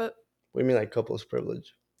wife have it? What do you mean, like couples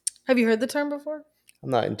privilege? Have you heard the term before?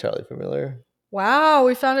 I'm not entirely familiar. Wow,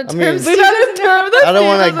 we found a term. I don't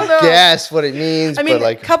want to guess what it means. I mean, but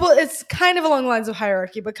like couple, it's kind of along the lines of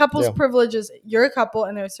hierarchy, but couples privilege is you're a couple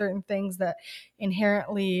and there are certain things that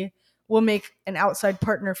inherently will make an outside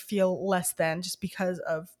partner feel less than just because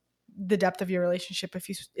of the depth of your relationship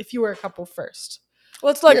if you were a couple first.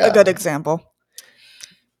 What's like a good example?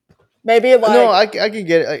 Maybe like no, I can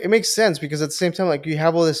get it. It makes sense because at the same time, like you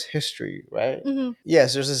have all this history, right?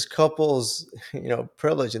 Yes, there's this couples,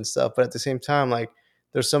 privilege and stuff, but at the same time, like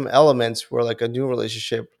there's some elements where like a new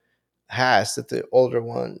relationship has that the older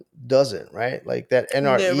one doesn't, right? Like that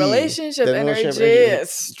NRE, the relationship energy is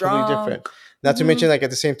strong. Totally different. Not to mention, like at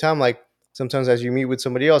the same time, like sometimes as you meet with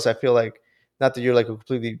somebody else, I feel like not that you're like a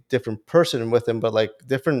completely different person with them, but like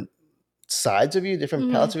different sides of you,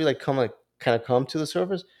 different palettes of you, like kind of come to the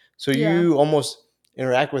surface. So you almost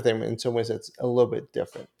interact with them in some ways that's a little bit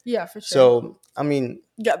different. Yeah, for sure. So, I mean...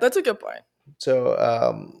 Yeah, that's a good point.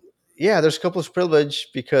 So, there's couples privilege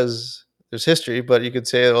because there's history, but you could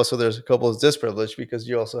say also there's couples disprivilege because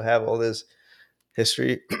you also have all this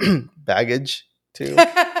history baggage too,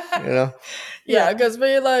 Yeah, because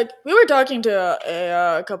we were talking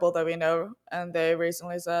to a couple that we know, and they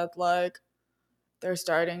recently said like they're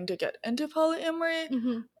starting to get into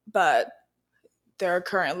polyamory, but they're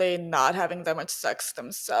currently not having that much sex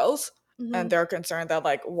themselves, and they're concerned that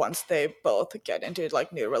like once they both get into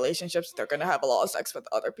like new relationships, they're gonna have a lot of sex with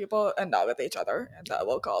other people and not with each other, and that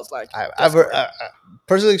will cause like I've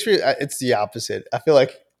personally experienced it's the opposite. I feel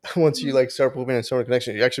like once you like start moving in sort of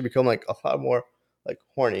connection, you actually become like a lot more like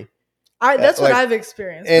horny. That's what I've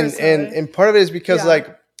experienced, and part of it is because like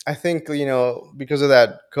I think because of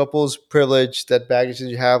that couples privilege, that baggage that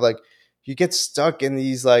you have, like you get stuck in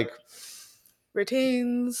these like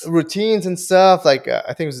routines and stuff. Like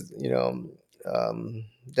I think it was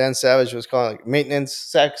Dan Savage was calling like maintenance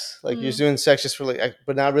sex. Like you're doing sex just for like,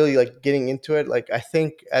 but not really like getting into it. Like I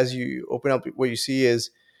think as you open up, what you see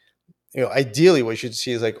is, ideally what you should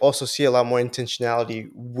see is like also see a lot more intentionality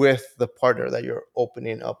with the partner that you're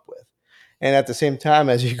opening up with. And at the same time,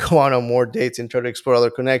 as you go on more dates and try to explore other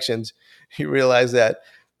connections, you realize that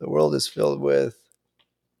the world is filled with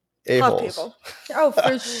a-holes. Oh,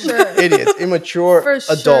 for sure. Idiots, immature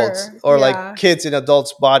adults, or like kids in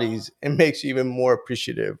adults' bodies. It makes you even more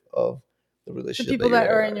appreciative of the relationship. The people that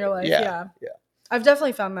are in your life. Yeah. I've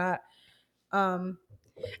definitely found that.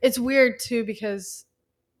 It's weird too because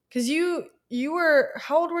you were,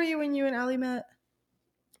 how old were you when you and Ali met?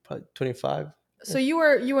 Probably 25. So you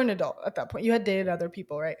were an adult at that point. You had dated other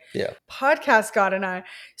people, right? Yeah. Podcast God and I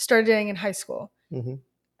started dating in high school,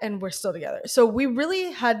 and we're still together. So we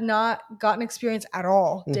really had not gotten experience at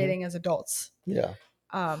all dating as adults. Yeah.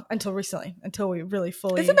 Until recently, until we really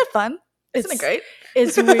fully. Isn't it fun? Isn't it great?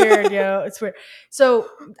 It's weird, yo. It's weird. So,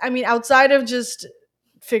 I mean, outside of just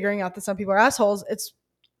figuring out that some people are assholes,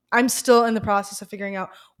 I'm still in the process of figuring out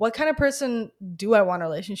what kind of person do I want a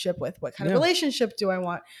relationship with? What kind of relationship do I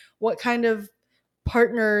want? What kind of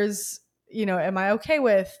partners, am I okay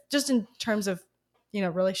with? Just in terms of,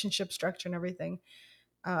 relationship structure and everything.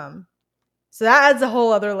 So that adds a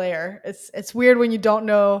whole other layer. It's weird when you don't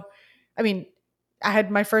know. I mean, I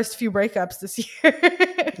had my first few breakups this year.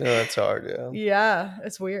 No, that's hard. Yeah. Yeah,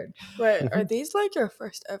 it's weird. Wait, are these like your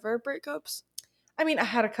first ever breakups? I mean, I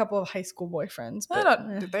had a couple of high school boyfriends,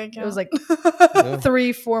 but did they count? It was like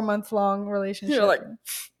 3-4 month long relationship. You're like,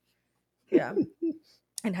 yeah,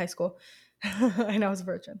 in high school, and I was a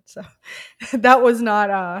virgin, so that was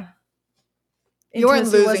not. You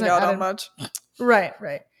weren't losing out on much,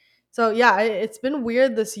 right? So yeah, it's been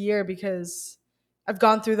weird this year because I've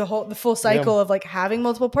gone through the full cycle of like having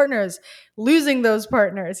multiple partners, losing those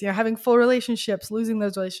partners, having full relationships, losing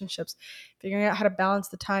those relationships, figuring out how to balance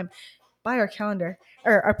the time by our calendar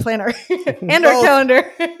or our planner and our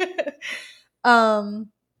calendar.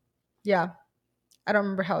 Yeah. I don't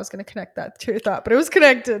remember how I was going to connect that to your thought, but it was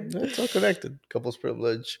connected. It's all connected. Couples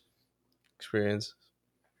privilege experience.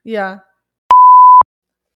 Yeah.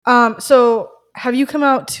 So have you come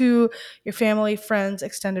out to your family, friends,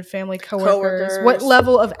 extended family, coworkers? What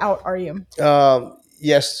level of out are you?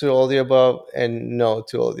 Yes to all the above and no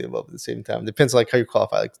to all the above at the same time. Depends like how you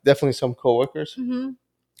qualify. Like definitely some coworkers.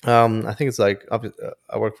 I think it's like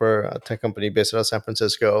I work for a tech company based out of San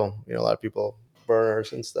Francisco. A lot of people,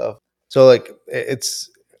 burners and stuff. So like it's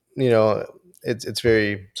it's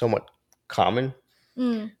very somewhat common.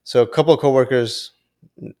 So a couple of coworkers,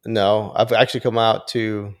 no. I've actually come out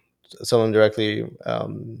to some of them directly.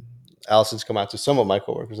 Allison's come out to some of my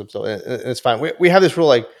coworkers, so and it's fine. We have this rule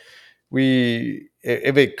like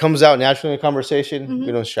if it comes out naturally in a conversation,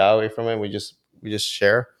 we don't shy away from it. We just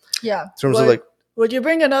share. Yeah. In terms of like, would you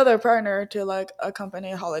bring another partner to like a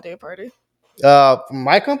company holiday party?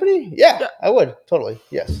 My company? Yeah, I would totally.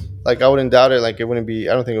 Yes, like I wouldn't doubt it. Like it wouldn't be.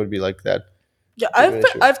 I don't think it would be like that. Yeah,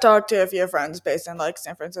 I've talked to a few friends based in like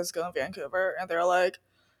San Francisco and Vancouver, and they're like,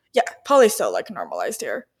 yeah, poly's still like normalized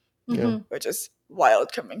here, which is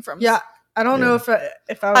wild coming from. Yeah, I don't know if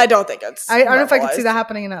I don't think it's. I don't know if I could see that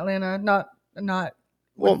happening in Atlanta. Not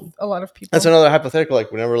with a lot of people. That's another hypothetical.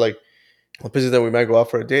 Like whenever like places that we might go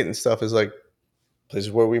out for a date and stuff is like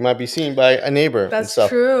places where we might be seen by a neighbor. That's and stuff.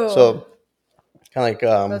 True. So kind of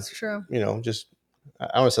like that's true. Just I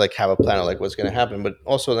don't want to say like have a plan of like what's going to happen, but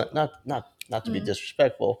also not to be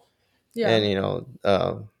disrespectful. Yeah. And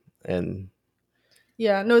and.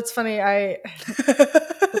 Yeah, no, it's funny.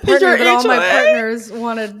 The partner that all my partners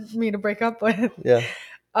wanted me to break up with,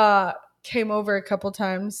 came over a couple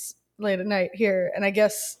times late at night here, and I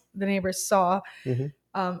guess the neighbors saw, and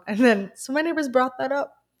then so my neighbors brought that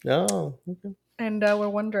up. Oh, okay. And we're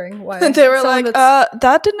wondering why. And they were like,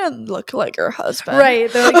 that didn't look like your husband.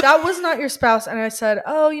 Right. They're like, that was not your spouse. And I said,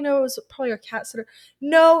 oh, it was probably your cat sitter.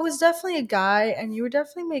 No, it was definitely a guy, and you were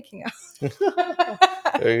definitely making out.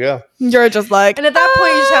 There you go. You're just like, and at that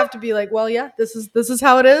point, you just have to be like, well, yeah, this is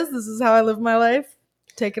how it is. This is how I live my life.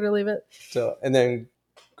 Take it or leave it. So, and then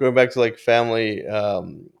going back to like family,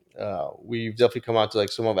 we've definitely come out to like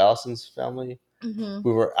some of Allison's family.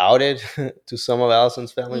 We were outed to some of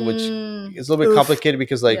Allison's family, which is a little bit complicated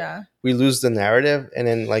because like we lose the narrative, and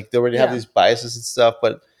then like they already have these biases and stuff.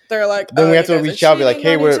 But they're like, then we have to reach out, be like,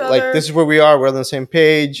 hey, we're like, this is where we are. We're on the same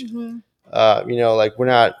page. Like we're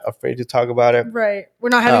not afraid to talk about it. Right. We're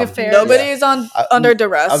not having affairs. Nobody is under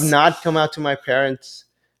duress. I've not come out to my parents,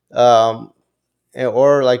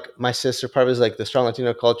 or like my sister. Probably is like the strong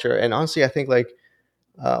Latino culture, and honestly, I think like.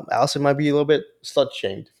 Allison might be a little bit slut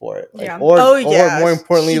shamed for it, like, or more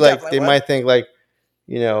importantly, like they might think like,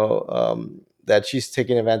 that she's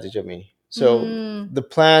taking advantage of me. So the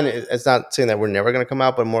plan is, it's not saying that we're never going to come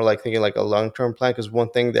out, but more like thinking like a long-term plan. Because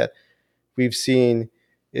one thing that we've seen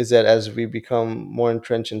is that as we become more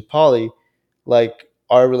entrenched in poly, like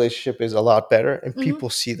our relationship is a lot better, and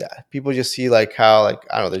people see that. People just see like how like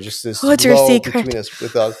I don't know, there's just this what's your secret between us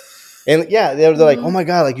with us. And yeah, they're like, oh my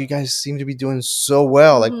God, like you guys seem to be doing so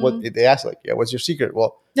well. Like what they ask, like, yeah, what's your secret?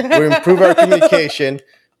 Well, we improve our communication.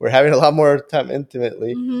 We're having a lot more time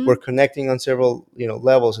intimately. We're connecting on several,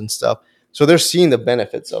 levels and stuff. So they're seeing the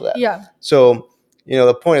benefits of that. Yeah. So,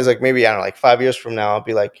 the point is like maybe, I don't know, like 5 years from now, I'll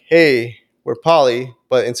be like, hey, we're poly,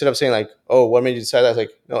 but instead of saying like, oh, what made you decide that? I was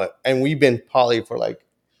like, no, and we've been poly for like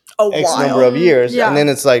X number of years, and then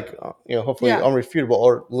it's like, hopefully unrefutable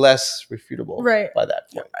or less refutable by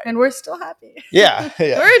that point. And we're still happy. Yeah.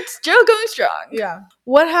 We're still going strong. Yeah.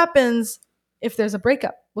 What happens if there's a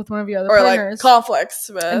breakup with one of your other partners? Like conflicts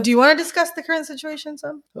with... And do you want to discuss the current situation,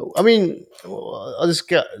 Sam? I mean, I'll just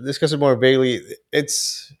discuss it more vaguely.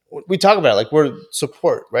 We talk about it, like we're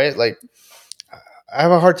support, right? Like I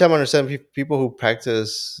have a hard time understanding people who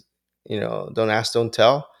practice, don't ask, don't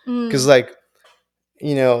tell. Because like,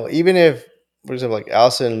 even if, for example, like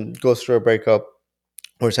Allison goes through a breakup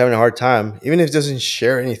or is having a hard time, even if it doesn't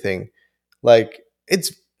share anything, like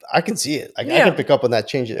I can see it. Like I can pick up on that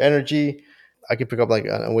change in energy. I can pick up like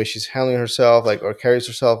on the way she's handling herself, like, or carries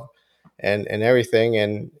herself and everything.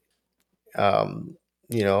 And, I'm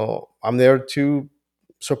there to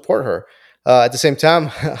support her. At the same time,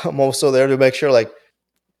 I'm also there to make sure, like,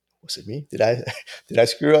 was it me? Did I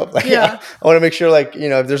screw up? Like, I want to make sure, like,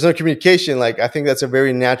 if there's no communication, like, I think that's a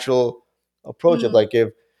very natural approach of like, if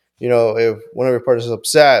one of your partners is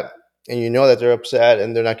upset and you know that they're upset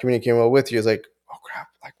and they're not communicating well with you, it's like, oh crap,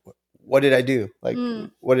 like, what did I do? Like,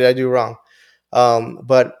 what did I do wrong?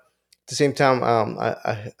 But at the same time,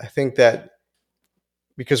 I think that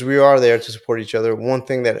because we are there to support each other, one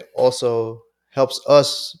thing that also helps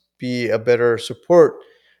us be a better support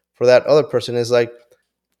for that other person is like,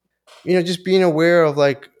 just being aware of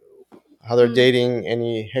like how they're dating,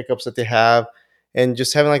 any hiccups that they have, and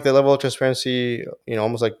just having like the level of transparency,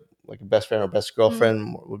 almost like a best friend or best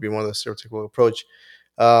girlfriend would be one of the stereotypical approach.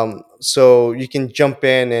 So you can jump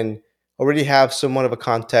in and already have somewhat of a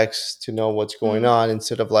context to know what's going on,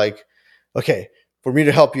 instead of like, okay, for me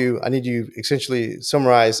to help you, I need you essentially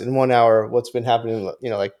summarize in 1 hour what's been happening.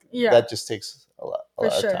 That just takes a lot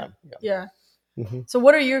of time. Yeah. So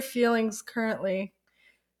what are your feelings currently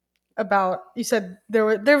about, you said there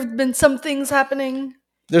have been some things happening?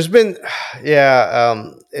 There's been,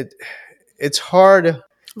 it's hard.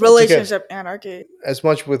 Relationship anarchy. As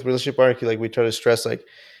much with relationship anarchy, like we try to stress, like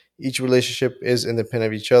each relationship is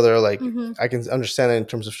independent of each other. Like I can understand it in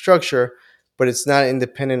terms of structure, but it's not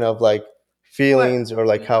independent of like feelings or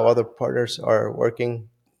like how other partners are working.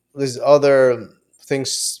 There's other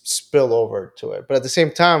things spill over to it. But at the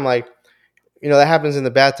same time, like, that happens in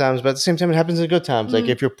the bad times, but at the same time, it happens in the good times. Like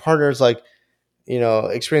if your partner's like,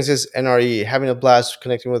 experiences NRE, having a blast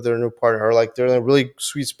connecting with their new partner, or like they're in a really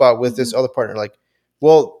sweet spot with this other partner, like,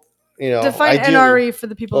 well, define NRE for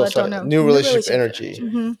the people that don't know. New relationship energy.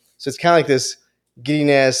 So it's kind of like this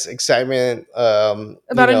giddiness, excitement,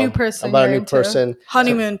 about a new person.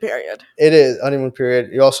 Honeymoon period. It is honeymoon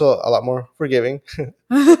period. You're also a lot more forgiving. Stuff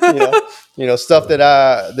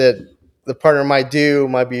that the partner might do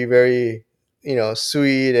might be very,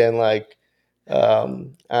 sweet and like, I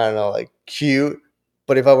don't know, like cute.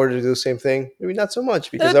 But if I were to do the same thing, maybe not so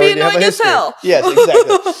much, because I already have a history. Yes,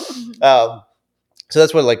 exactly. So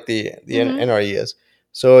that's what like the NRE is.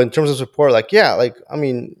 So in terms of support, like, I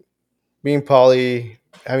mean, being poly,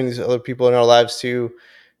 having these other people in our lives too,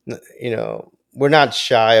 we're not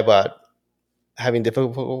shy about having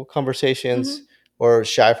difficult conversations or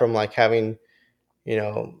shy from like having,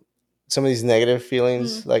 some of these negative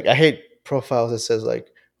feelings. Like I hate profiles that says like,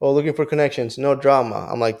 oh, looking for connections, no drama.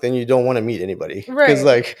 I'm like, then you don't want to meet anybody, because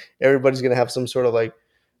like everybody's gonna have some sort of like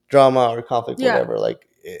drama or conflict, whatever. Like,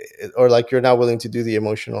 or like you're not willing to do the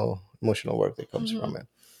emotional work that comes from it.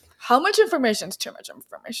 How much information is too much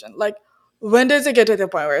information? Like, when does it get to the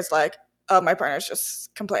point where it's like, my partner's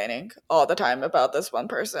just complaining all the time about this one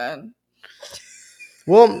person?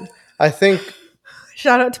 Well, I think,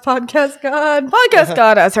 shout out to Podcast God. Podcast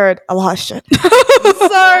God has heard a lot of shit.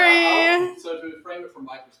 Sorry. So to frame it from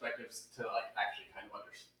my perspective, to like actually kind of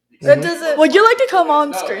understand. That doesn't. Would you like to come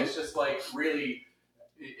on screen? It's just like, really,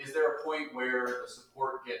 is there a point where the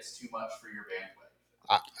support gets too much for your bandwidth?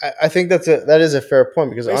 I think that is a fair point,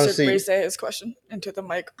 because honestly, should re-say his question into the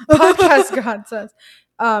mic. Podcast God says,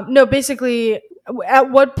 no, basically,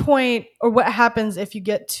 at what point or what happens if you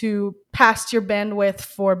get to past your bandwidth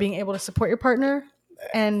for being able to support your partner,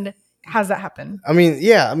 and how's that happen? I mean,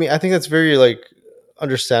 I think that's very like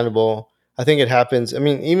understandable. I think it happens. I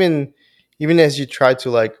mean, even as you try to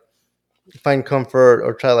like find comfort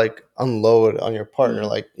or try like unload on your partner,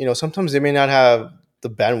 like, sometimes they may not have the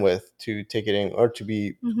bandwidth to take it in or to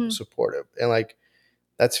be supportive, and like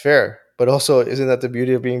that's fair. But also, isn't that the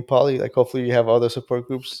beauty of being poly? Like, hopefully you have other support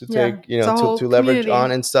groups to take, to leverage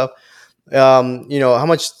on and stuff. How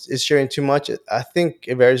much is sharing too much? I think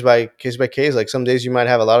it varies by case. Like some days you might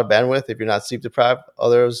have a lot of bandwidth if you're not sleep deprived.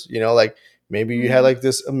 Others, like maybe you had like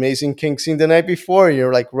this amazing kink scene the night before and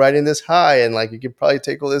you're like riding this high, and like you could probably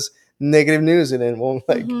take all this negative news and it won't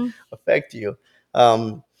like affect you.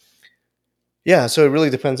 Yeah, so it really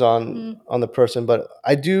depends on the person. But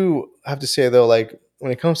I do have to say though, like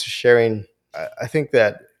when it comes to sharing, I think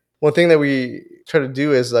that one thing that we try to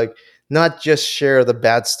do is like not just share the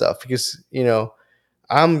bad stuff, because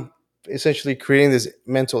I'm essentially creating this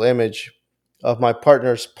mental image of my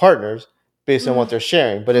partner's partners based on what they're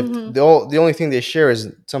sharing. But if the only thing they share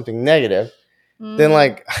is something negative, then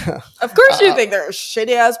like of course you think they're a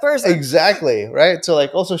shitty ass person. Exactly, right? So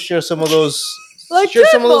like also share some of those like share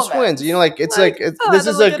some of those moments. wins. Like it's this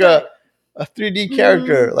is like a 3D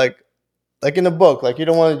character, like in a book. Like you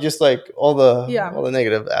don't want to just like all the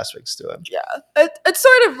negative aspects to it. Yeah. It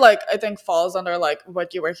sort of like I think falls under like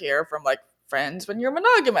what you were hear from like friends when you're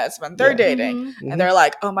monogamous, when they're dating. And they're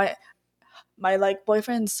like, oh my like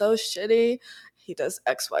boyfriend's so shitty. He does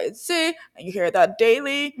X, Y, and Z, and you hear that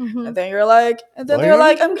daily, and then you're like, and then they're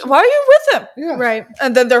like, why are you with him? Yeah. Right.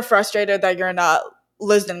 And then they're frustrated that you're not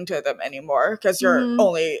listening to them anymore because your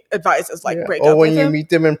only advice is like break up with him. Or when you meet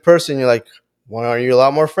them in person, you're like, why aren't you a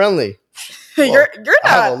lot more friendly? Well, you're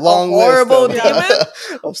not a horrible demon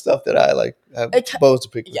of stuff that I like have bows to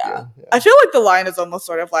pick with you. Yeah. I feel like the line is almost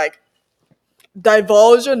sort of like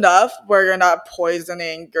divulge enough where you're not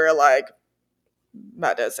poisoning your like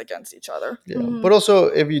metas against each other. Yeah. But also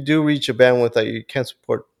if you do reach a bandwidth that you can't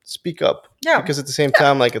support, speak up. Yeah. Because at the same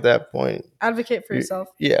time, like at that point, advocate for yourself.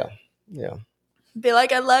 Yeah. Be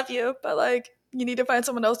like, I love you, but like you need to find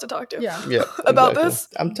someone else to talk to. Yeah. About this.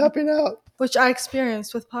 I'm tapping out. Which I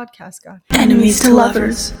experienced with Podcast God. Enemies to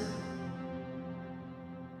lovers.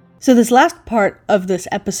 So this last part of this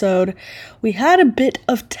episode, we had a bit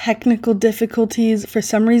of technical difficulties. For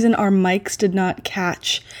some reason, our mics did not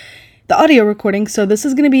catch the audio recording. So this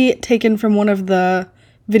is going to be taken from one of the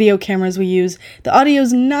video cameras we use. The audio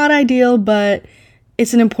is not ideal, but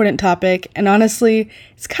it's an important topic. And honestly,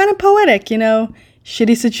 it's kind of poetic,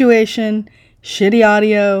 Shitty situation, shitty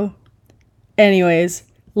audio. Anyways,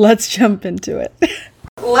 let's jump into it.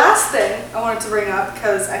 Last thing I wanted to bring up,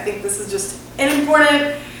 because I think this is just an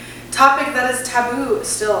important topic that is taboo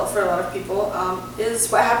still for a lot of people,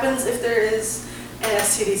 is what happens if there is an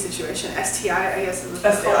STD situation. STI, I guess, is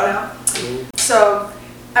what it's called now. So,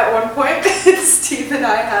 at one point, Steve and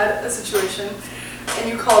I had a situation, and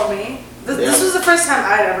you called me. This was the first time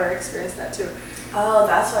I'd ever experienced that too. Oh,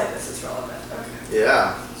 that's why this is relevant. Okay.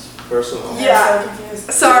 Yeah, it's personal. Yeah. I'm so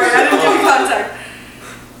confused. Sorry, I didn't give you contact.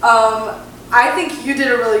 I think you did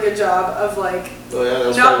a really good job of like. Oh yeah, that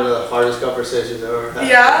was probably one of the hardest conversations I've ever had.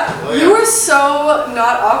 Yeah? Oh, yeah. You were so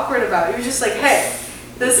not awkward about it. You were just like, hey,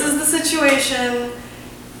 this is the situation.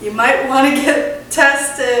 You might want to get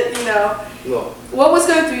tested, No. What was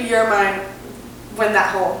going through your mind when that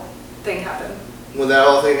whole thing happened? When that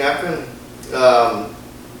whole thing happened, I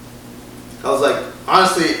was like,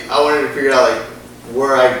 honestly, I wanted to figure out like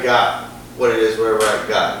where I got what it is, wherever I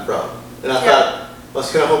got it from. And I thought, I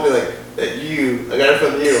was kind of hoping like that I got it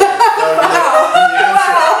from you.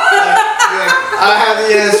 I have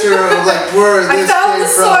the answer of like where this came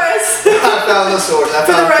from. I found the source. I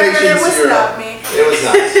found patient zero. It was not me. It was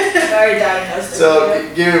not. Very diagnosed. So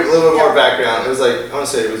give you a little bit more background. It was like, I want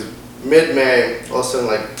to say it was mid-May. All of a sudden,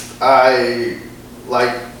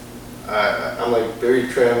 like I'm like very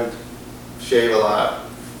trimmed, shave a lot,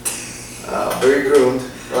 very groomed,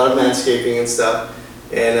 a lot of manscaping and stuff.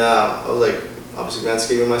 And I was like, obviously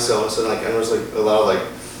manscaping myself. So like, and there was like a lot of like,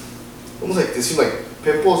 almost like this seemed like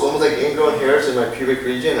pimples, almost like ingrown hairs in my pubic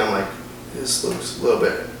region. I'm like, this looks a little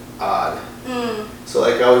bit odd. So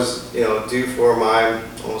like I was, due for my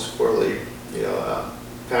almost quarterly,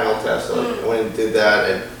 panel test. So like I went and did that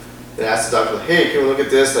and asked the doctor, like, hey, can we look at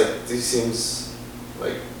this? Like this seems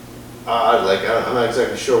like odd. Like I'm not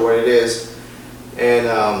exactly sure what it is. And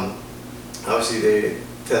obviously they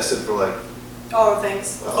tested for like all the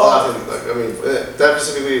things. A lot of things. Like that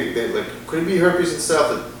specifically, they like could it be herpes and stuff?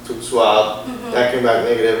 That took a swab. That came back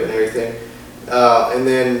negative and everything. And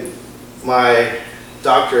then my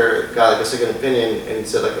doctor got like a second opinion and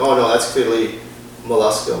said like, oh no, that's clearly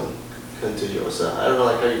molluscum contagiosum. I don't know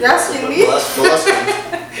like how you. You're asking me?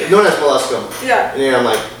 Molluscum, known as molluscum. Yeah. And then I'm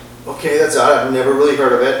like, okay, that's odd. I've never really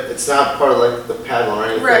heard of it. It's not part of like the panel or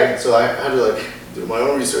anything. Right. So I had to like do my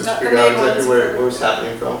own research to figure out exactly where it was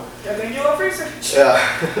happening from. I think you love research.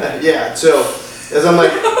 Yeah. Yeah. So as I'm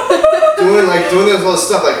like doing this whole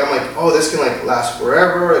stuff, like I'm like, oh, this can like last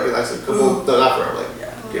forever. Like it lasts a couple, no, not forever. Like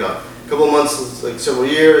a couple months, like several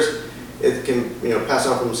years. It can pass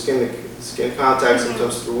on from skin to skin contact,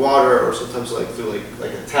 sometimes through water, or sometimes like through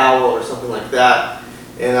like a towel or something like that.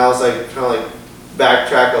 And I was like trying to like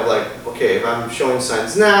backtrack of like, okay, if I'm showing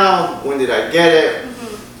signs now, when did I get it?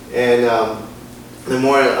 And the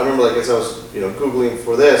more I remember, like as I was Googling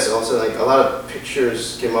for this, also like a lot of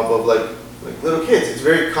pictures came up of like little kids. It's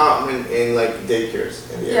very common in like daycares.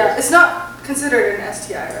 Yeah, it's not considered an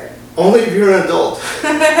STI, right? Only if you're an adult.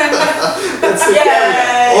 That's the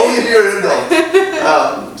caveat. Only if you're an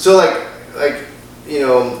adult. So like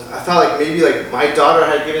I thought like maybe like my daughter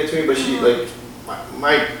had given it to me, but she like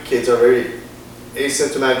my kids are very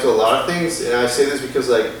asymptomatic to a lot of things, and I say this because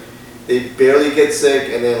like they barely get sick,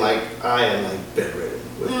 and then like I am like bedridden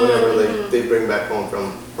with whatever they bring back home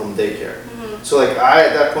from daycare. So like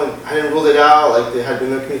at that point I didn't rule it out. Like there had been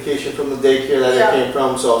no communication from the daycare that it came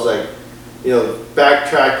from, so I was like,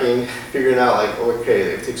 backtracking, figuring out like, okay,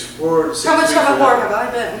 it takes 4 to 6 How much weeks. have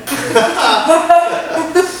I been?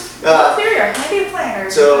 Maybe a planner.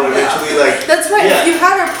 So eventually, like that's right. Yeah. You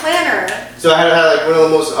had a planner. So I had like one of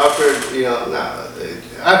the most awkward.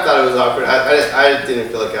 I thought it was awkward. I didn't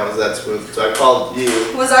feel like I was that smooth. So I called you.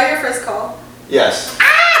 Was I your first call? Yes.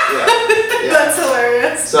 Yeah. That's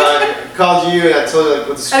hilarious. So I called you and I told you like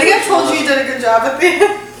what the. I think I told you you did a good job at the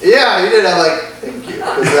end. Yeah, you did. I'm like, thank you,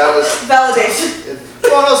 because that was validation.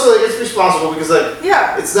 Well, also like it's responsible because like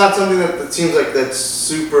it's not something that seems like that's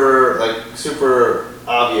super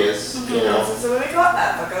obvious, So we call it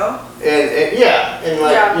ethical. And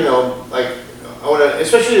like I want to,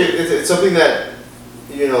 especially it's something that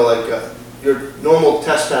your normal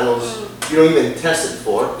test panels you don't even test it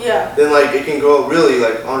for. Yeah. Then like it can go really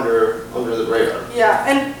like under the radar. Yeah,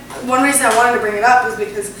 and one reason I wanted to bring it up is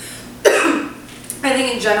because I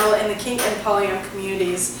think in general in the kink and polyam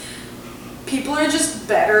communities, people are just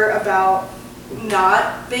better about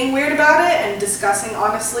not being weird about it and discussing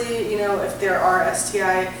honestly, if there are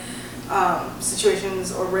STI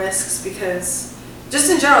situations or risks, because just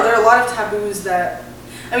in general, there are a lot of taboos that,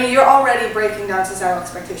 you're already breaking down societal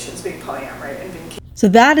expectations being polyam, right, and being kink. So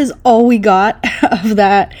that is all we got of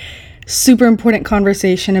that super important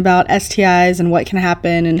conversation about STIs and what can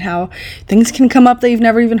happen and how things can come up that you've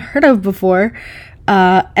never even heard of before.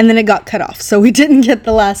 And then it got cut off. So we didn't get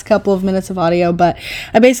the last couple of minutes of audio, but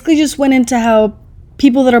I basically just went into how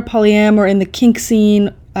people that are polyam or in the kink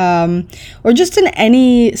scene, or just in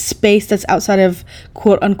any space that's outside of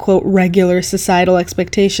quote unquote regular societal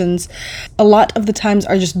expectations, a lot of the times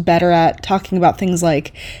are just better at talking about things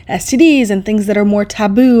like STDs and things that are more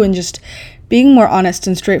taboo and just being more honest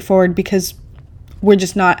and straightforward because we're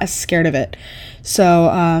just not as scared of it.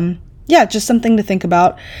 So, just something to think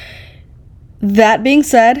about. That being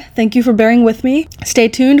said, thank you for bearing with me. Stay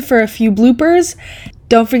tuned for a few bloopers.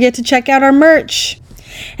 Don't forget to check out our merch.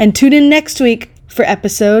 And tune in next week for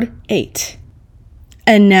episode 8.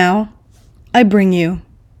 And now, I bring you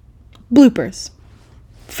bloopers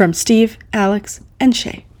from Steve, Aleks, and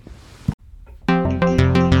Shay. We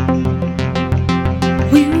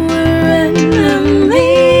were enemies.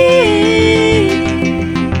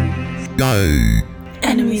 Go.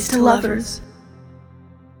 Enemies to lovers.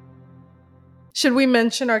 Should we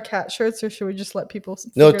mention our cat shirts or should we just let people...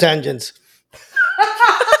 No tangents.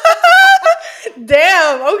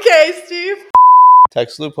 Damn. Okay, Steve.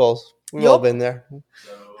 Text loopholes. We've all been there.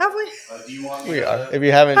 Have we? Do you want we are. If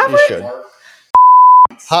you haven't, you should.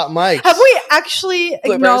 Hot mics. Have we actually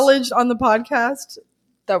acknowledged on the podcast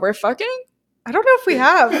that we're fucking? I don't know if we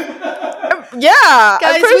have. Yeah.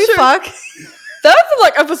 Guys, we fuck. That was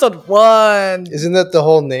like episode 1. Isn't that the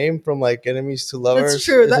whole name from like enemies to lovers? That's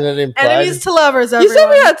true. Isn't it implied? Enemies to lovers, everyone. You said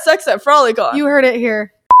we had sex at FroliCon. You heard it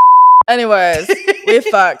here. Anyways, we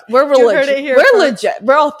fuck. We're legit. We're legit.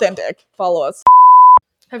 We're authentic. Follow us.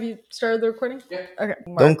 Have you started the recording? Yeah. Okay.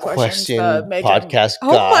 Don't question podcast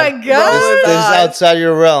God. Oh my God. This is outside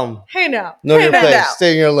your realm. Hey now. Know your place.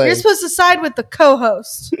 Stay in your lane. You're supposed to side with the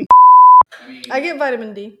co-host. I get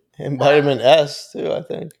vitamin D. And vitamin S too, I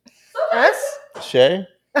think. S? Shay?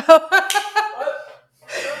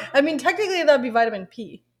 Technically that would be vitamin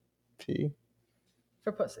P. P?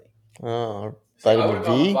 For pussy. Oh, vitamin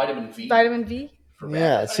V? Vitamin V? Vitamin V?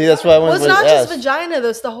 Yeah, see, that's why I went with S. Well, it's not just vagina, though.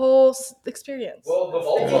 It's the whole experience. Well, the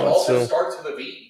vulva also starts with a V.